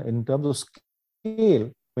in terms of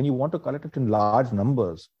scale, when you want to collect it in large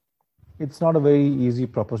numbers, it's not a very easy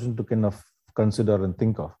proposition to kind of consider and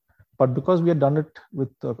think of. But because we had done it with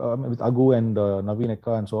Agu and Naveen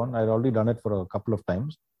Ekka and so on, I had already done it for a couple of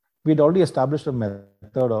times. We had already established a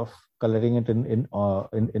method of collecting it in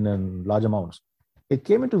large amounts. It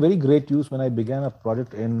came into very great use when I began a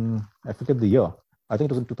project in, I forget the year, I think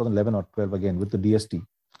it was in 2011 or 12 again, with the DST.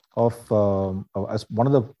 As one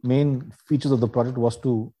of the main features of the project was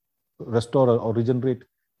to restore or regenerate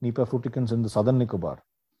Nypa fruticans in the southern Nicobar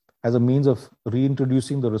as a means of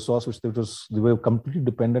reintroducing the resource which they were completely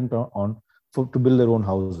dependent on to build their own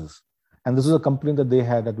houses. And this is a complaint that they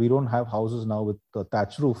had, that we don't have houses now with the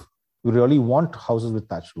thatched roof. We really want houses with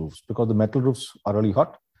thatched roofs because the metal roofs are really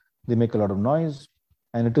hot. They make a lot of noise,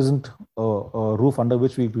 and it isn't a roof under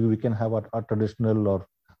which we can have our traditional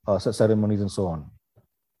or ceremonies and so on.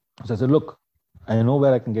 So I said, look, I know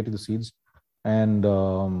where I can get you the seeds, and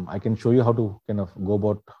I can show you how to kind of go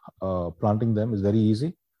about planting them. It's very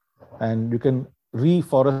easy. And you can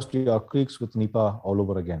reforest your creeks with Nypa all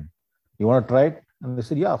over again. You want to try it? And they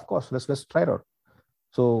said, yeah, of course, let's try it out.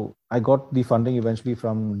 So I got the funding eventually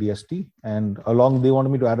from DST, and they wanted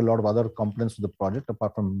me to add a lot of other components to the project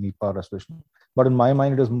apart from Nypa restoration. But in my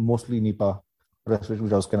mind, it was mostly Nypa restoration,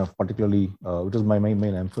 which I was kind of particularly, which is my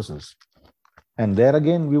main emphasis. And there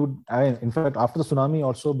again, in fact, after the tsunami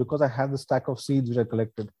also, because I had the stack of seeds which I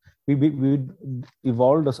collected, we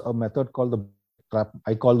evolved a method called the trap.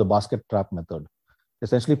 I call the basket trap method.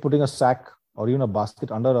 Essentially putting a sack or even a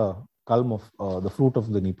basket under a culm of the fruit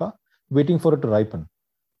of the Nypa, waiting for it to ripen.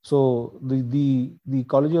 So the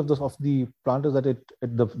ecology of the plant is that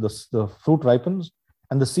the fruit ripens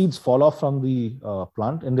and the seeds fall off from the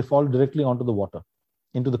plant and they fall directly onto the water,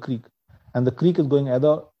 into the creek. And the creek is going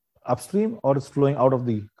either upstream or it's flowing out of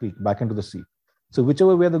the creek back into the sea. So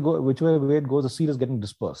whichever way it goes, the seed is getting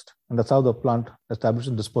dispersed. And that's how the plant establishes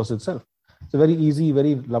and disperses itself. It's a very easy,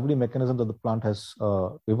 very lovely mechanism that the plant has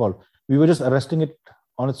evolved. We were just arresting it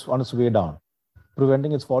on its way down,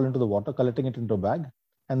 preventing its fall into the water, collecting it into a bag,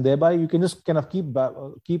 and thereby you can just kind of keep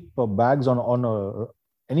bags on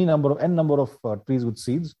n number of trees with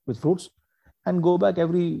seeds, with fruits, and go back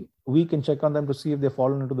every week and check on them to see if they've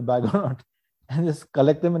fallen into the bag or not, and just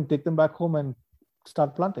collect them and take them back home and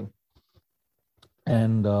start planting.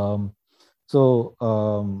 And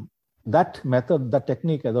that method, that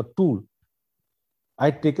technique as a tool,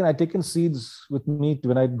 I'd taken seeds with me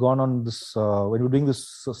when I'd gone on this, when we were doing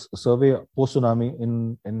this survey post-tsunami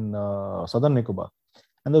in southern Nicobar.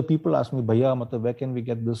 And the people asked me, Bhaiya, where can we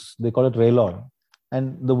get this? They call it railon.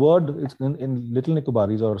 And the word it's in Little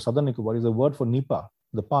Nicobaris or Southern Nicobaris, the word for Nypa,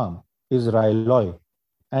 the palm, is railoi.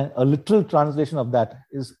 And a literal translation of that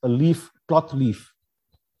is a leaf, cloth leaf.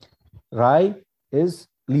 Rai is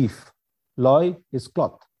leaf. Loi is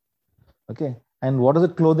cloth. Okay. And what is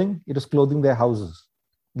it clothing? It is clothing their houses,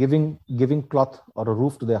 giving cloth or a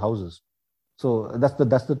roof to their houses. So that's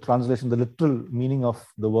the translation, the literal meaning of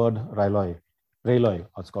the word railoi,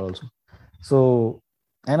 it's called also. So,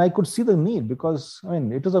 and I could see the need because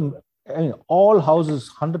all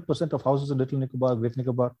houses, 100% of houses in Little Nicobar, Great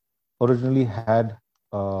Nicobar, originally had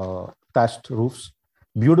thatched roofs,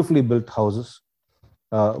 beautifully built houses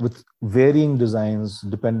with varying designs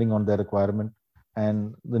depending on their requirement.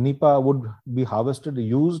 And the Nypa would be harvested,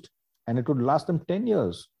 used, and it would last them 10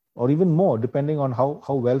 years or even more, depending on how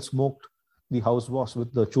well smoked the house was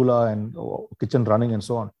with the chula and kitchen running and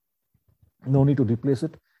so on. No need to replace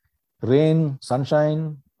it. Rain,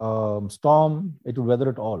 sunshine, storm, it would weather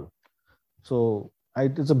it all. So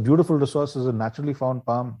it's a beautiful resource. It's a naturally found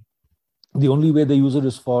palm. The only way they use it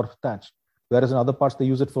is for thatch. Whereas in other parts, they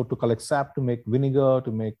use it to collect sap, to make vinegar,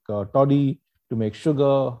 to make toddy, to make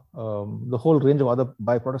sugar, the whole range of other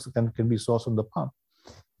byproducts that can be sourced from the palm.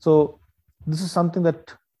 So this is something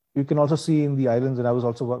that you can also see in the islands, and I was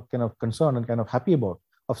also kind of concerned and kind of happy about,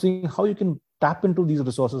 of seeing how you can tap into these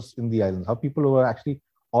resources in the islands, how people who are actually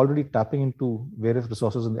already tapping into various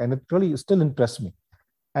resources, and it really still interests me.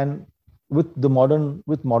 And with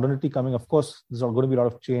modernity coming, of course, there's going to be a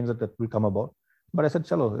lot of change that will come about. But I said,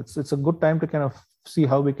 chalo, it's a good time to kind of see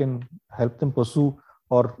how we can help them pursue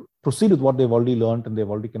or proceed with what they've already learned and they've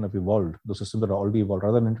already kind of evolved, the systems that are already evolved,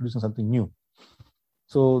 rather than introducing something new.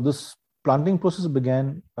 So this planting process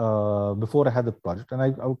began before I had the project.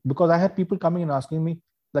 And because I had people coming and asking me,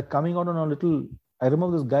 like coming out on a little, I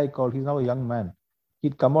remember this guy he's now a young man.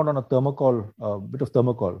 He'd come out on a thermocol, bit of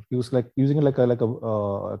thermocol. He was like using it like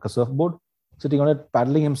a surfboard, sitting on it,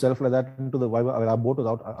 paddling himself like that into the, our boat was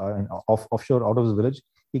out offshore, out of his village.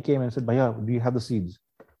 He came and said, Bhaiya, do you have the seeds?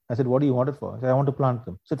 I said, what do you want it for? I said, I want to plant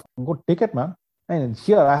them. I said, go take it, man. And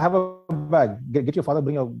here, I have a bag. Get your father,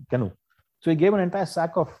 bring a canoe. So he gave an entire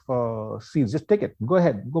sack of seeds. Just take it. Go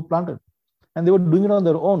ahead. Go plant it. And they were doing it on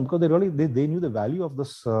their own because they knew the value of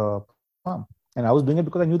this farm. And I was doing it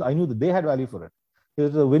because I knew that they had value for it. It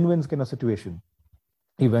was a win-win kind of situation.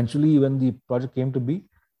 Eventually, when the project came to be,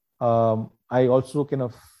 I also kind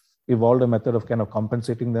of evolved a method of kind of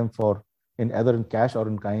compensating them for either in cash or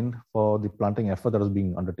in kind for the planting effort that was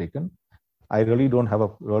being undertaken. I really don't have a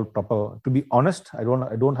real proper, to be honest, I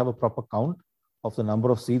don't have a proper count of the number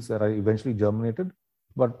of seeds that I eventually germinated,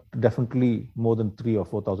 but definitely more than 3,000 or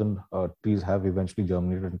 4,000 trees have eventually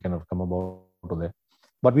germinated and kind of come about there.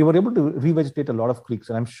 But we were able to revegetate a lot of creeks,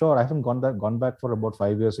 and I'm sure I haven't gone back for about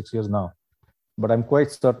 5 years, 6 years now. But I'm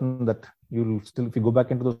quite certain that you'll still, if you go back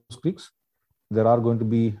into those creeks, there are going to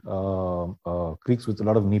be creeks with a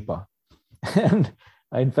lot of Nypa. And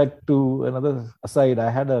in fact, to another aside, I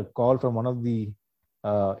had a call from one of the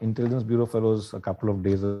Intelligence Bureau fellows a couple of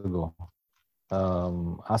days ago,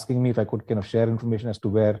 asking me if I could kind of share information as to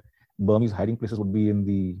where Burmese hiding places would be in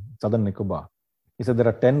the southern Nicobar. He said there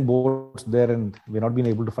are 10 boats there and we're not being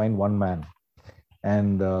able to find one man.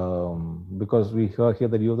 And because we hear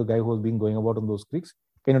that you're the guy who has been going about on those creeks,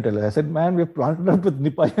 can you tell us? I said, man, we're planted up with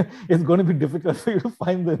Nypa. It's going to be difficult for you to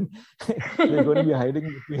find them. They're going to be hiding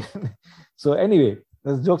in between. So anyway,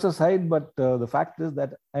 there's jokes aside, but the fact is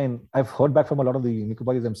that I've heard back from a lot of the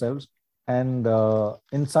Nicobaris themselves. And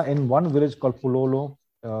in one village called Pulolo,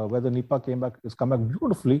 where the Nypa come back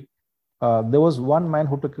beautifully, there was one man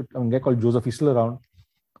who took it, a guy called Joseph, he's still around,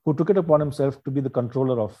 who took it upon himself to be the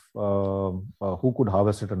controller of who could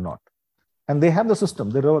harvest it or not. And they have the system.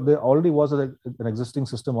 There already was an existing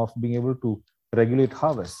system of being able to regulate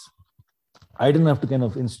harvests. I didn't have to kind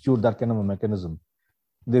of institute that kind of a mechanism.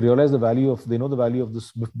 They realize they know the value of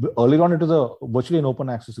this. Earlier on, it was virtually an open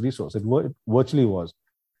access resource. It virtually was.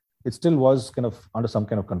 It still was kind of under some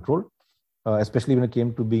kind of control, especially when it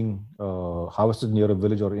came to being harvested near a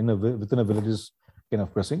village or within a village's kind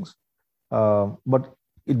of precincts. But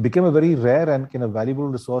it became a very rare and kind of valuable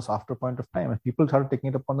resource after a point of time. And people started taking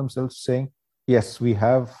it upon themselves saying, yes, we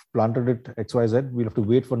have planted it XYZ. We'll have to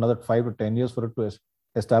wait for another 5 to 10 years for it to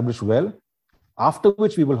establish well, after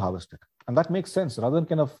which we will harvest it. And that makes sense. Rather than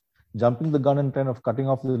kind of jumping the gun and kind of cutting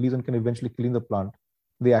off the leaves and kind of eventually killing the plant,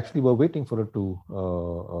 they actually were waiting for it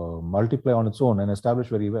to multiply on its own and establish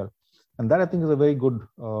very well. And that I think is a very good,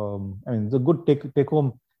 it's a good take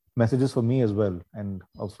home messages for me as well, and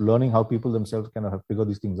of learning how people themselves kind of have figured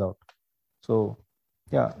these things out. So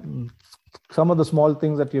yeah, some of the small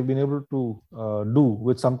things that you've been able to do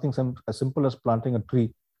with something as simple as planting a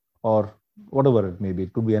tree or whatever it may be,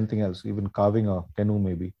 it could be anything else, even carving a canoe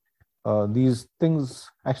maybe. These things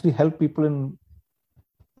actually help people in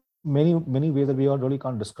many ways that we all really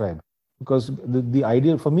can't describe. Because the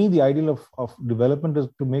ideal of development is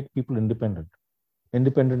to make people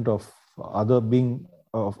independent of other being,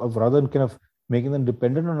 of rather than kind of making them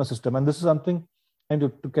dependent on a system. And this is something, and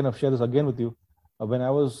to kind of share this again with you, when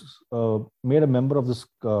I was made a member of this,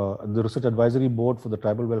 the Research Advisory Board for the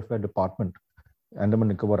Tribal Welfare Department, Andaman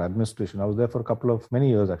Nicobar Administration, I was there for many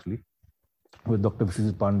years actually, with Dr.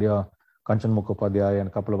 Vishwajit Pandya, Kanchan Mukhopadhyay, and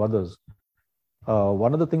a couple of others.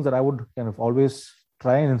 One of the things that I would kind of always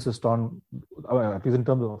try and insist on, at least in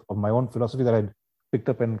terms of my own philosophy that I'd picked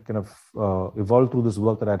up and kind of evolved through this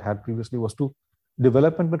work that I'd had previously, was to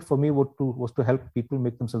development, but for me was to help people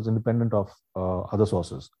make themselves independent of other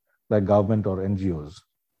sources like government or NGOs.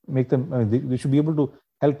 Make them, they should be able to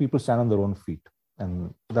help people stand on their own feet.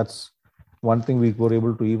 And that's one thing we were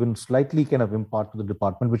able to even slightly kind of impart to the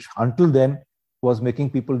department, which until then was making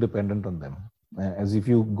people dependent on them. As if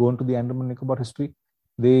you go into the Andaman Nicobar history,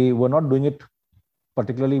 they were not doing it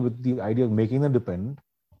particularly with the idea of making them dependent,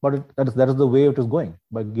 but that is the way it is going,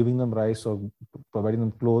 by giving them rice or providing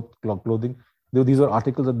them clothing. These were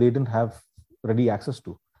articles that they didn't have ready access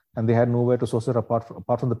to, and they had nowhere to source it apart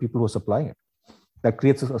from the people who are supplying it. That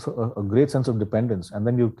creates a great sense of dependence. And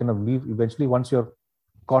then you kind of leave eventually, once you're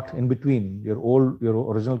caught in between your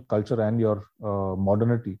original culture and your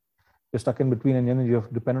modernity, you're stuck in between, and then you're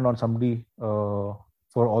dependent on somebody for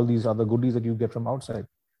all these other goodies that you get from outside.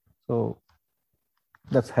 So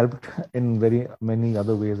that's helped in very many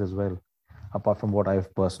other ways as well, apart from what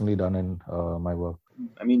I've personally done in my work.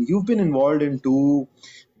 I mean, you've been involved in two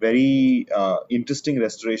very interesting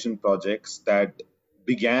restoration projects that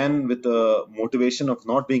began with the motivation of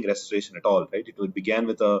not being restoration at all, right? It began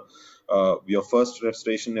with your first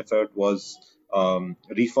restoration effort was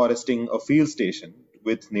reforesting a field station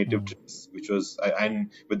with native trees, which was, and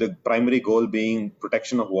with the primary goal being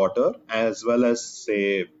protection of water as well as,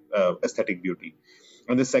 say, aesthetic beauty.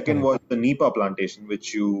 And the second was the Nypa plantation,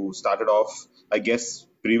 which you started off, I guess,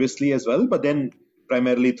 previously as well, but then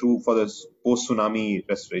primarily for the post-tsunami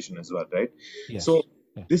restoration as well, right? Yes. So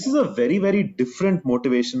Yeah. this is a very, very different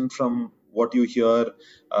motivation from what you hear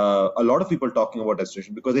a lot of people talking about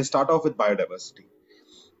restoration, because they start off with biodiversity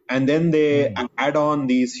and then they add on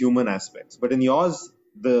these human aspects. But in yours,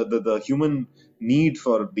 the human need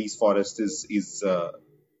for these forests is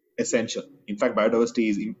essential. In fact,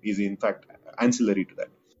 biodiversity is in fact ancillary to that.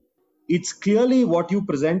 It's clearly what you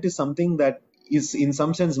present is something that is in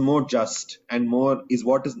some sense more just and more is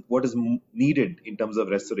what is needed in terms of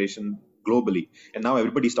restoration globally. And now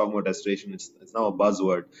everybody's talking about restoration. It's now a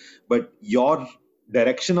buzzword, but your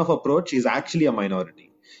direction of approach is actually a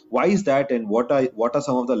minority. Why is that, and what are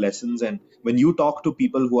some of the lessons? And when you talk to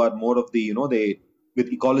people who are more of the they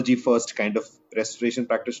with ecology first kind of restoration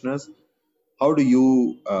practitioners, how do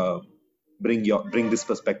you bring this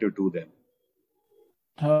perspective to them?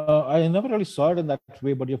 I never really saw it in that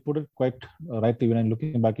way, but you put it quite rightly when I'm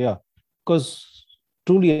looking back. Yeah, because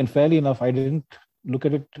truly and fairly enough, I didn't look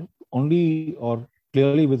at it only or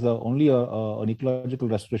clearly with only an ecological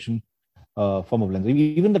restoration form of lens.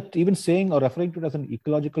 Even saying or referring to it as an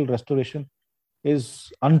ecological restoration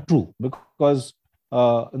is untrue, because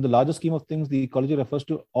in the larger scheme of things, the ecology refers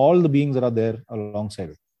to all the beings that are there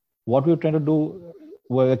alongside it. What we were trying to do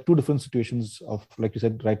were two different situations of, like you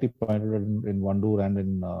said, rightly pointed in Vandoor and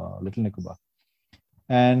in Little Nicobar.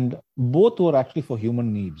 And both were actually for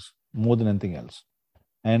human needs more than anything else.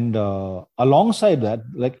 And alongside that,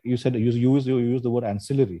 like you said, you use the word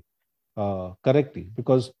ancillary correctly,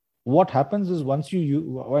 because what happens is once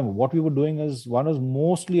what we were doing is, one was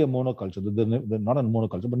mostly a monoculture, not a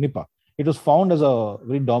monoculture, but Nypa. It was found as a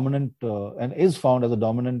very dominant and is found as a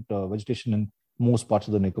dominant vegetation in most parts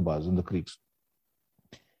of the Nicobars, in the creeks.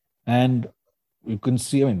 And you can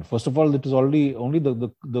see, first of all, it was only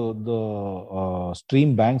the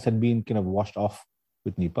stream banks had been kind of washed off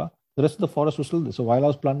with Nypa. The rest of the forest was still there. So while I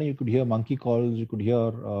was planting, you could hear monkey calls, you could hear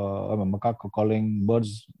macaque calling,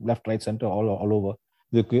 birds left, right, center, all over.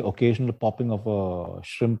 The occasional popping of a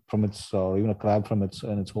shrimp from its, or even a crab from its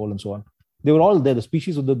hole, and so on. They were all there. The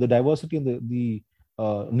species, the diversity and the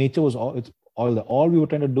nature was all there. All we were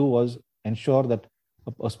trying to do was ensure that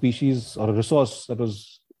a species or a resource that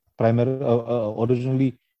was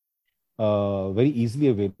originally very easily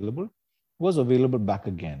available was available back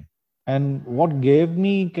again. And what gave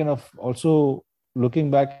me kind of, also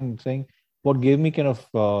looking back and saying, what gave me kind of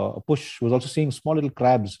a push was also seeing small little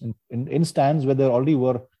crabs in stands where there already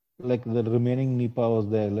were, like the remaining Nypa was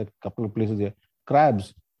there, like a couple of places there,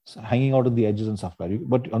 crabs hanging out at the edges and stuff like that.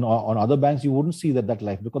 But on other banks, you wouldn't see that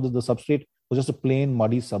life, because the substrate was just a plain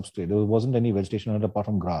muddy substrate. There wasn't any vegetation on it apart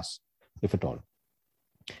from grass, if at all.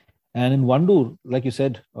 And in Vandoor, like you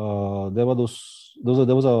said, there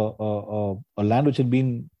was a land which had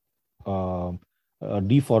been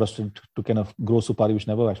deforested to kind of grow supari, which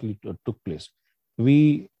never actually took place.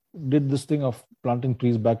 We did this thing of planting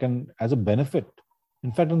trees back, and as a benefit,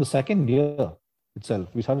 in fact, in the second year itself,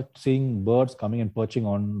 we started seeing birds coming and perching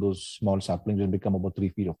on those small saplings and become about 3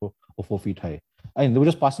 feet or 4 feet high. I mean, they were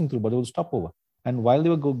just passing through, but they would stop over. And while they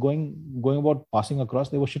were going about passing across,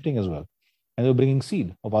 they were shitting as well. And they were bringing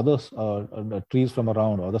seed of other trees from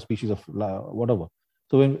around, or other species of whatever.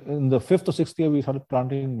 So in the 5th or 6th year, we started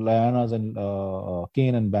planting lianas and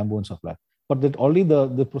cane and bamboo and stuff like that. But that already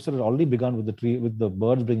the process had already begun with the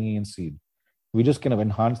birds bringing in seed. We just kind of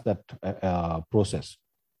enhanced that process.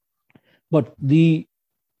 But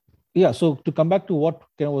so to come back to what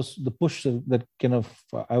kind of was the push that kind of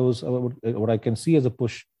what I can see as a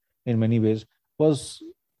push in many ways was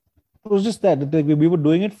just that we were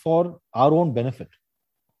doing it for our own benefit,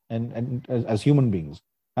 and as human beings.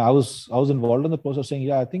 I was involved in the process, saying,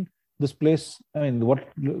 I think this place,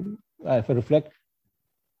 if I reflect,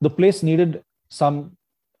 the place needed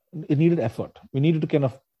effort. We needed to kind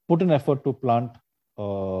of put in effort to plant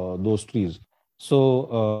those trees.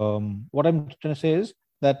 So what I'm trying to say is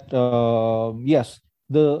that yes,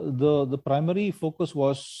 the primary focus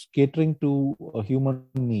was catering to a human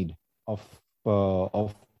need of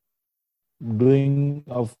putting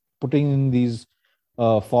in these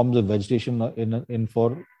forms of vegetation in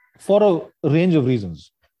for a range of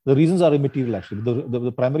reasons. The reasons are immaterial, actually.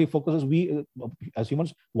 The primary focus is we as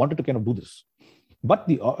humans wanted to kind of do this. But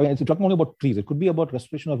it's talking only about trees. It could be about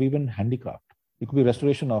restoration of even handicraft. It could be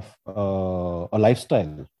restoration of a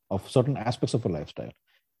lifestyle, of certain aspects of a lifestyle.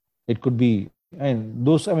 It could be,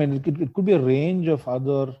 it could be a range of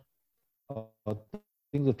other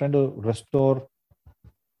things of trying to restore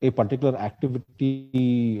a particular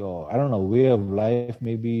activity, or I don't know, way of life,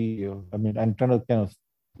 maybe. I'm trying to kind of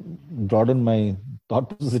broaden my thought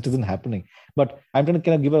process. It isn't happening, but I'm trying to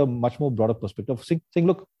kind of give a much more broader perspective. Saying,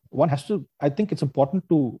 look, one has to, I think it's important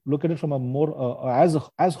to look at it from a more, as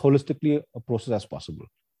holistically a process as possible.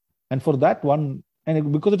 And for that one,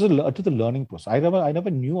 because it's a learning process. I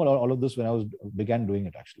never knew all of this when I began doing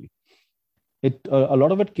it actually. A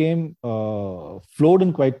lot of it came flowed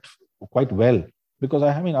in quite well, because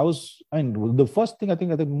the first thing I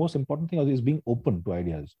think the most important thing is being open to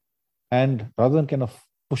ideas, and rather than kind of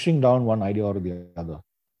pushing down one idea or the other.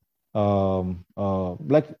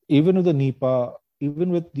 Like even with the Nypa,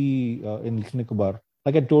 even with the in Nicobar,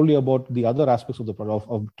 like I told you about the other aspects of the product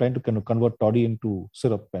of trying to kind of convert toddy into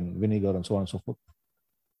syrup and vinegar and so on and so forth.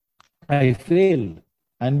 I failed,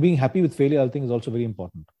 and being happy with failure, I think, is also very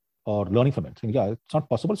important. Or learning from it. Saying, yeah, it's not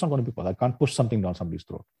possible. It's not going to be possible. I can't push something down somebody's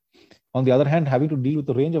throat. On the other hand, having to deal with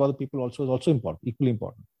the range of other people is also important, equally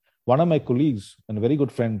important. One of my colleagues and a very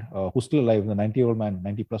good friend who's still alive, the 90-year-old man,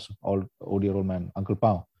 90 plus old-year-old man, Uncle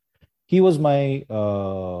Pao. He was my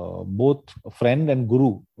both friend and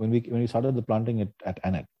guru when we started the planting at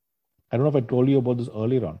Anet. I don't know if I told you about this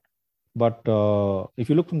earlier on, but if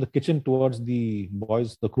you look from the kitchen towards the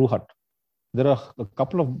crew hut, there are a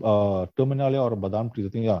couple of terminalia or badam trees, I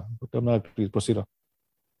think, terminalia trees, procera,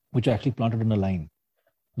 which are actually planted in a line.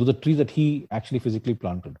 Those are trees that he actually physically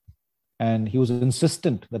planted. And he was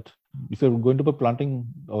insistent that if you're going to be planting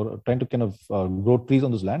or trying to kind of grow trees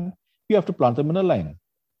on this land, you have to plant them in a line.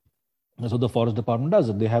 That's what the forest department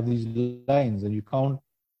does. They have these lines and you count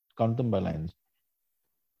them by lines.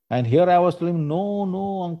 And here I was telling him,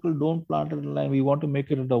 no, uncle, don't plant it in line. We want to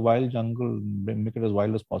make it a wild jungle, make it as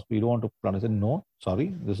wild as possible. You don't want to plant. I said, no,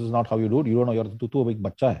 sorry, this is not how you do it. You don't know, you're tutu big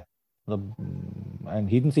bacha hai. And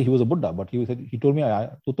he didn't say he was a Buddha, but he told me,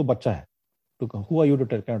 tutu bacha hai. Who are you to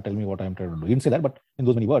tell me what I'm trying to do? He didn't say that, but in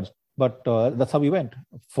those many words. But that's how we went.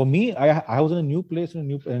 For me, I was in a new place, in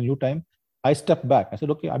a new time. I stepped back. I said,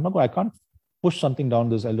 okay, I can't push something down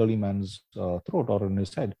this elderly man's throat or in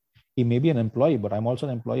his head. He may be an employee, but I'm also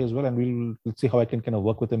an employee as well. And we'll see how I can kind of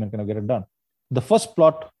work with him and kind of get it done. The first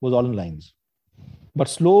plot was all in lines. But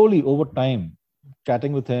slowly over time,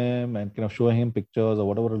 chatting with him and kind of showing him pictures or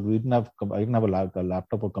whatever, I didn't have a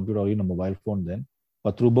laptop or computer or even a mobile phone then,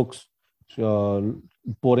 but through books,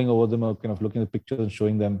 poring over them or kind of looking at the pictures and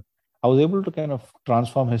showing them, I was able to kind of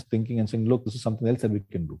transform his thinking and saying, look, this is something else that we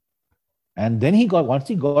can do. And then once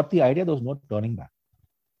he got the idea, there was no turning back.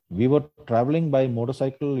 We were traveling by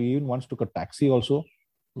motorcycle. We even once took a taxi also,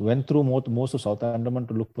 went through most of South Andaman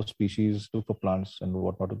to look for species, look for plants and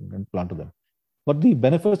whatnot, and plant them. But the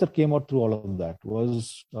benefits that came out through all of that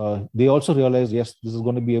was they also realized, yes, this is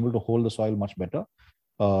going to be able to hold the soil much better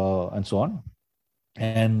and so on.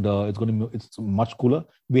 And it's much cooler.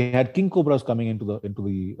 We had king cobras coming into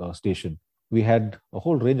the station. We had a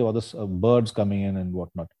whole range of other birds coming in and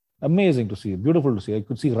whatnot. Amazing to see, beautiful to see. I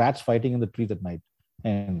could see rats fighting in the trees at night.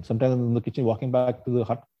 And sometimes in the kitchen, walking back to the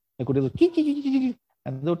hut, I could hear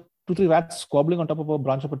and there were 2-3 rats squabbling on top of a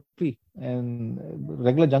branch of a tree, and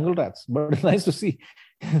regular jungle rats. But it's nice to see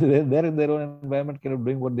they're in their own environment, kind of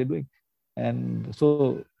doing what they're doing. And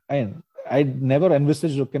so I never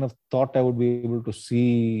envisaged or kind of thought I would be able to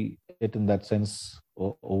see it in that sense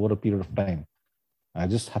over a period of time. I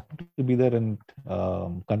just happened to be there and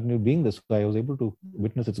continue being this. So I was able to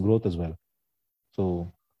witness its growth as well.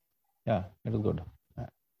 So yeah, it was good.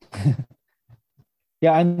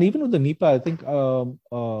 Yeah, and even with the Nypa, I think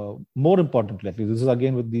more importantly, at least, this is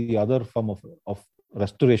again with the other form of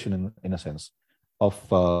restoration in a sense of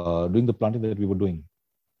doing the planting that we were doing.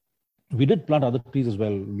 We did plant other trees as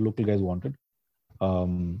well, local guys wanted.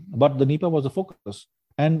 But the Nypa was the focus.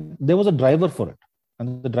 And there was a driver for it.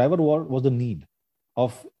 And the driver was the need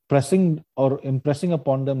of pressing or impressing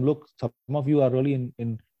upon them, look, some of you are really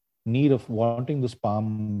in need of wanting this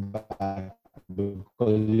palm back,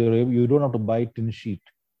 because you don't have to buy tin sheet.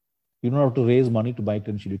 You don't have to raise money to buy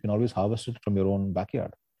tin sheet. You can always harvest it from your own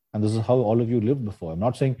backyard. And this is how all of you lived before. I'm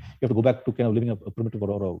not saying you have to go back to kind of living a primitive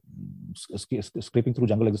or scraping through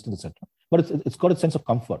jungle existence, etc. But it's got a sense of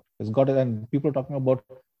comfort. It's got it, and people are talking about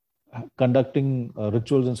conducting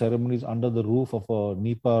rituals and ceremonies under the roof of a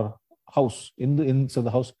Nypa house, inside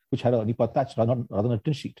the house, which had a Nypa thatch rather than a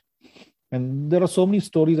tin sheet. And there are so many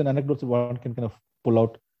stories and anecdotes that one can kind of pull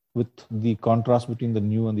out with the contrast between the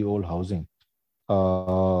new and the old housing.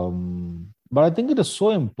 But I think it is so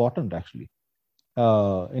important, actually.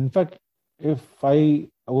 In fact, if I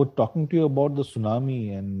were talking to you about the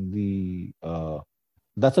tsunami and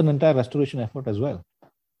that's an entire restoration effort as well,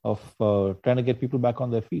 of trying to get people back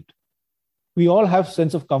on their feet. We all have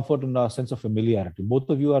sense of comfort and a sense of familiarity. Both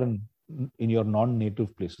of you are in your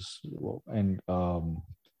non-native places and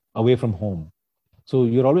away from home. So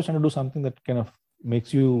you're always trying to do something that kind of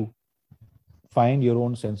makes you find your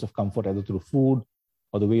own sense of comfort, either through food,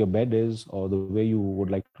 or the way your bed is, or the way you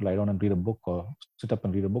would like to lie down and read a book, or sit up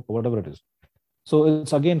and read a book, or whatever it is. So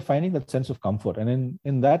it's again finding that sense of comfort, and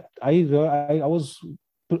in that I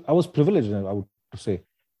was privileged, I would say,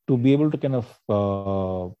 to be able to kind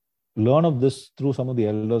of learn of this through some of the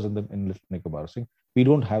elders in Little Nicobar. Saying we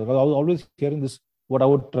don't have. I was always hearing this, what I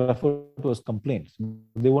would refer to as complaints.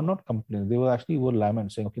 They were not complaints. They were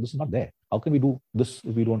laments, saying, okay, this is not there. How can we do this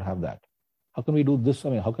if we don't have that? How can we do this? I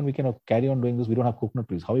mean, how can we kind of carry on doing this? We don't have coconut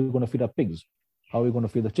trees. How are we going to feed our pigs? How are we going to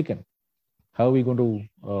feed the chicken? How are we going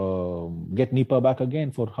to get Nypa back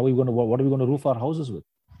again? What are we going to roof our houses with?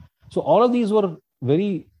 So all of these were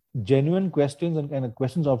very genuine questions and kind of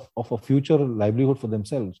questions of a future livelihood for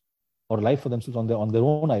themselves, or life for themselves on their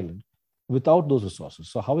own island, without those resources.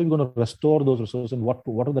 So how are we going to restore those resources, and what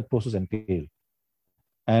will that process entail?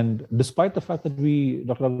 And despite the fact that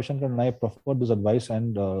Dr. Ravi Shankar and I proffered this advice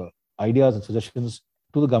and ideas and suggestions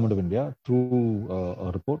to the government of India through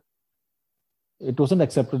a report, it wasn't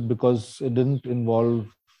accepted because it didn't involve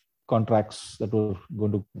contracts that were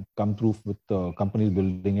going to come through with companies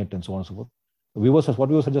building it and so on and so forth. What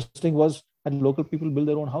we were suggesting was that local people build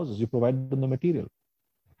their own houses. You provide them the material.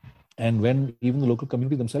 And when even the local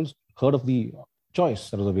community themselves heard of the choice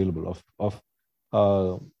that was available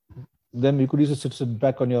then you could easily sit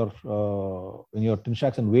back on in your tin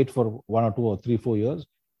shacks and wait for 1 or 2 or 3, 4 years,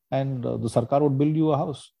 and the Sarkar would build you a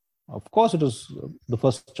house. Of course, it was the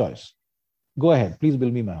first choice. Go ahead, please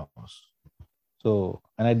build me my house. So,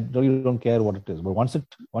 and I really don't care what it is. But once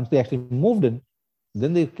they actually moved in,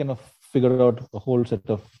 then they kind of figured out a whole set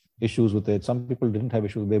of issues with it. Some people didn't have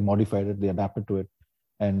issues. They modified it. They adapted to it.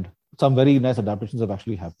 And some very nice adaptations have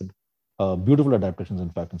actually happened. Beautiful adaptations, in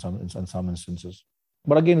fact, in some instances.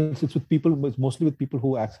 But again, it's with people. It's mostly with people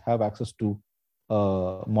who have access to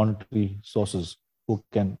monetary sources, who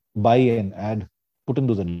can buy and put in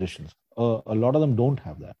those additions. A lot of them don't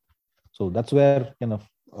have that. So that's where kind of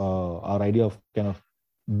our idea of kind of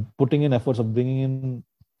putting in efforts of bringing in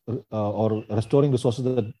or restoring resources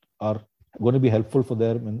that are going to be helpful for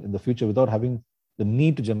them in the future, without having the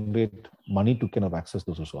need to generate money to kind of access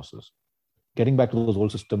those resources. Getting back to those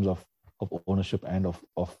old systems of ownership and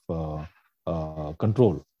of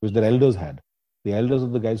control, which their elders had. The elders are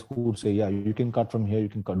the guys who would say, yeah, you can cut from here,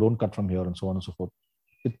 don't cut from here, and so on and so forth.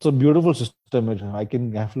 It's a beautiful system. I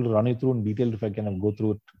can have to run it through in detail if I kind of go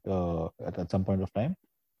through it at some point of time.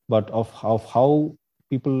 But of how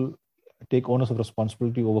people take onus of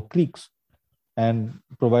responsibility over creeks and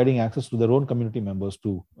providing access to their own community members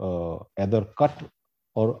to either cut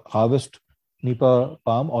or harvest Nypa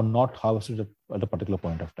palm or not harvest it at a particular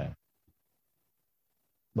point of time.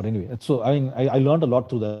 But anyway, so I mean, I learned a lot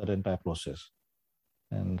through that entire process.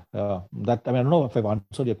 And I don't know if I've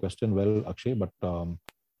answered your question well, Akshay, but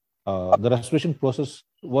the restoration process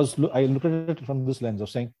I looked at it from this lens of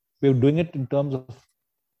saying we're doing it in terms of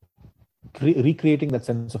recreating that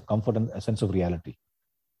sense of comfort and a sense of reality.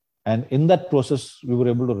 And in that process, we were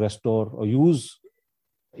able to restore or use,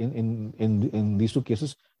 in these two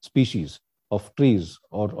cases, species of trees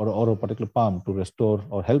or a particular palm to restore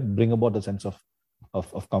or help bring about the sense of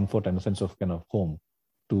comfort and a sense of kind of home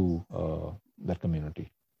to that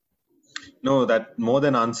community. No, that more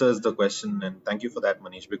than answers the question, and thank you for that,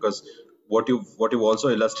 Manish, because what you've also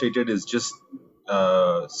illustrated is just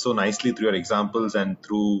so nicely through your examples and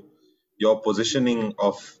through your positioning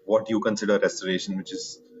of what you consider restoration, which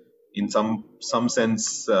is in some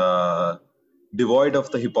sense devoid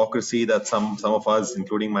of the hypocrisy that some of us,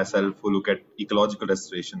 including myself, who look at ecological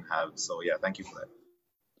restoration have. So yeah, thank you for that.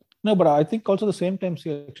 No, but I think also the same time,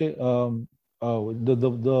 actually,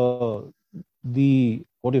 the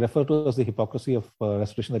what you refer to as the hypocrisy of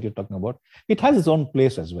restoration that you're talking about, it has its own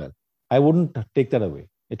place as well. I wouldn't take that away.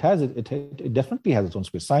 It definitely has its own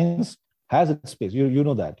space. Science has its space. You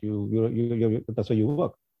know that. You that's where you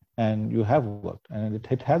work, and you have worked, and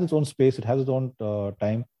it has its own space. It has its own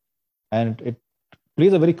time, and it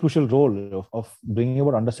plays a very crucial role of bringing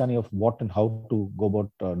about understanding of what and how to go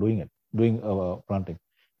about doing planting.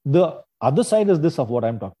 The other side is this of what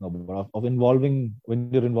I'm talking about, of involving,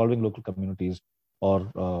 when you're involving local communities,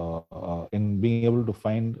 or in being able to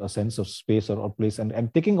find a sense of space or place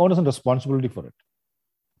and taking onus and responsibility for it.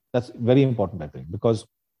 That's very important, I think, because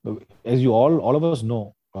as you all of us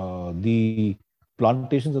know, the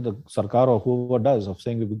plantations that the Sarkar or whoever does of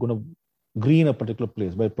saying we're going to green a particular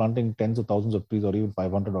place by planting tens of thousands of trees or even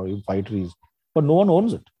 500 or even 5 trees, but no one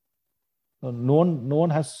owns it. No one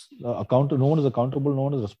has no one is accountable. No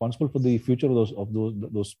one is responsible for the future of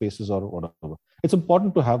those spaces or whatever. It's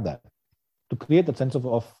important to have that, to create that sense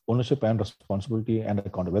of ownership and responsibility and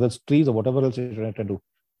accountability, whether it's trees or whatever else you're trying to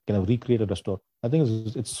kind of recreate or restore. I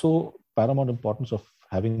think it's so paramount importance of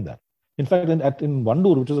having that. In fact, in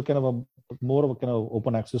Vandoor, which is a kind of more of a kind of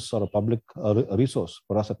open access or a public resource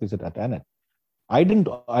for us, at least at ANET, I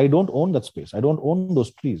don't own that space. I don't own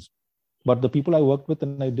those trees. But the people I worked with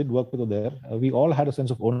and I did work with there, we all had a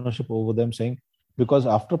sense of ownership over them, saying, because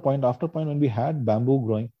after point when we had bamboo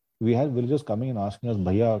growing, we had villagers coming and asking us,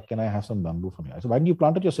 Bhaiya, can I have some bamboo from you? I said, why don't you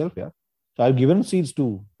plant it yourself? Yeah. So I've given seeds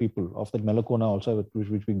to people of that Melakona also,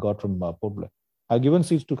 which we got from Port Blair. I've given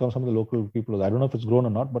seeds to some of the local people. I don't know if it's grown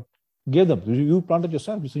or not, but give them. You plant it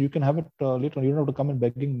yourself, so you can have it later on. You don't have to come and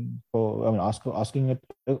begging for, asking it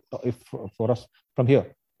if for us from here.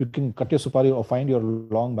 You can cut your supari or find your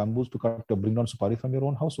long bamboos to bring down supari from your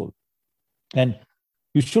own household. And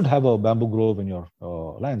you should have a bamboo grove in your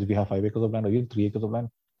lands. If you have 5 acres of land or even 3 acres of land,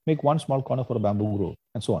 make one small corner for a bamboo grove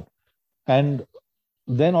and so on. And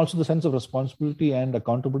then also the sense of responsibility and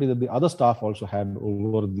accountability that the other staff also had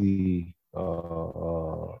over the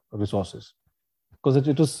resources, because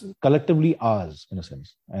it was collectively ours in a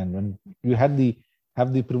sense. And when you have the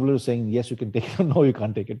privilege of saying, yes, you can take it, no, you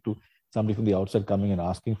can't take it, to somebody from the outside coming and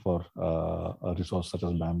asking for a resource such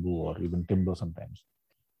as bamboo or even timber sometimes.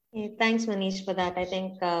 Yeah, thanks, Manish, for that. I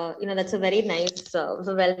think, that's a very nice,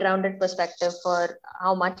 well-rounded perspective for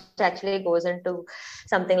how much actually goes into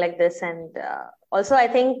something like this. And also, I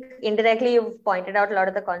think indirectly, you've pointed out a lot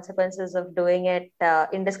of the consequences of doing it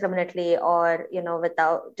indiscriminately or,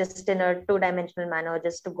 without, just in a two-dimensional manner,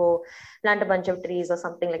 just to go plant a bunch of trees or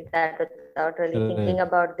something like that without really thinking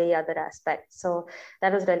about the other aspects. So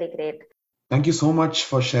that was really great. Thank you so much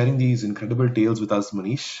for sharing these incredible tales with us,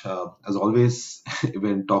 Manish. As always,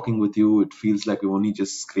 when talking with you, it feels like we only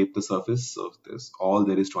just scraped the surface of this, all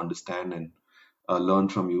there is to understand and learn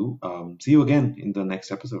from you. See you again in the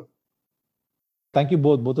next episode. Thank you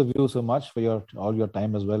both of you so much for all your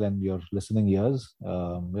time as well and your listening ears.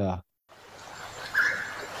 Yeah.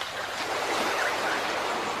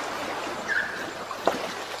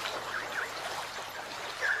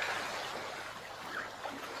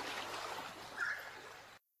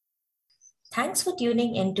 Thanks for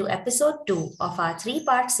tuning in to episode 2 of our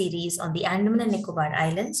 3-part series on the Andaman and Nicobar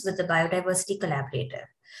Islands with the Biodiversity Collaborator.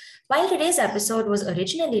 While today's episode was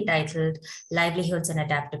originally titled Livelihoods and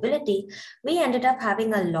Adaptability, we ended up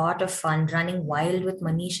having a lot of fun running wild with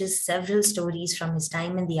Manish's several stories from his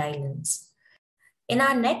time in the islands. In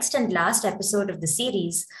our next and last episode of the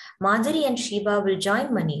series, Madhuri and Shiba will join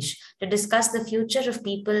Manish to discuss the future of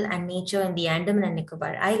people and nature in the Andaman and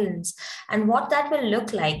Nicobar Islands and what that will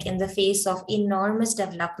look like in the face of enormous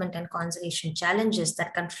development and conservation challenges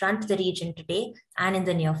that confront the region today and in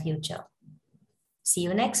the near future. See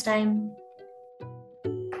you next time.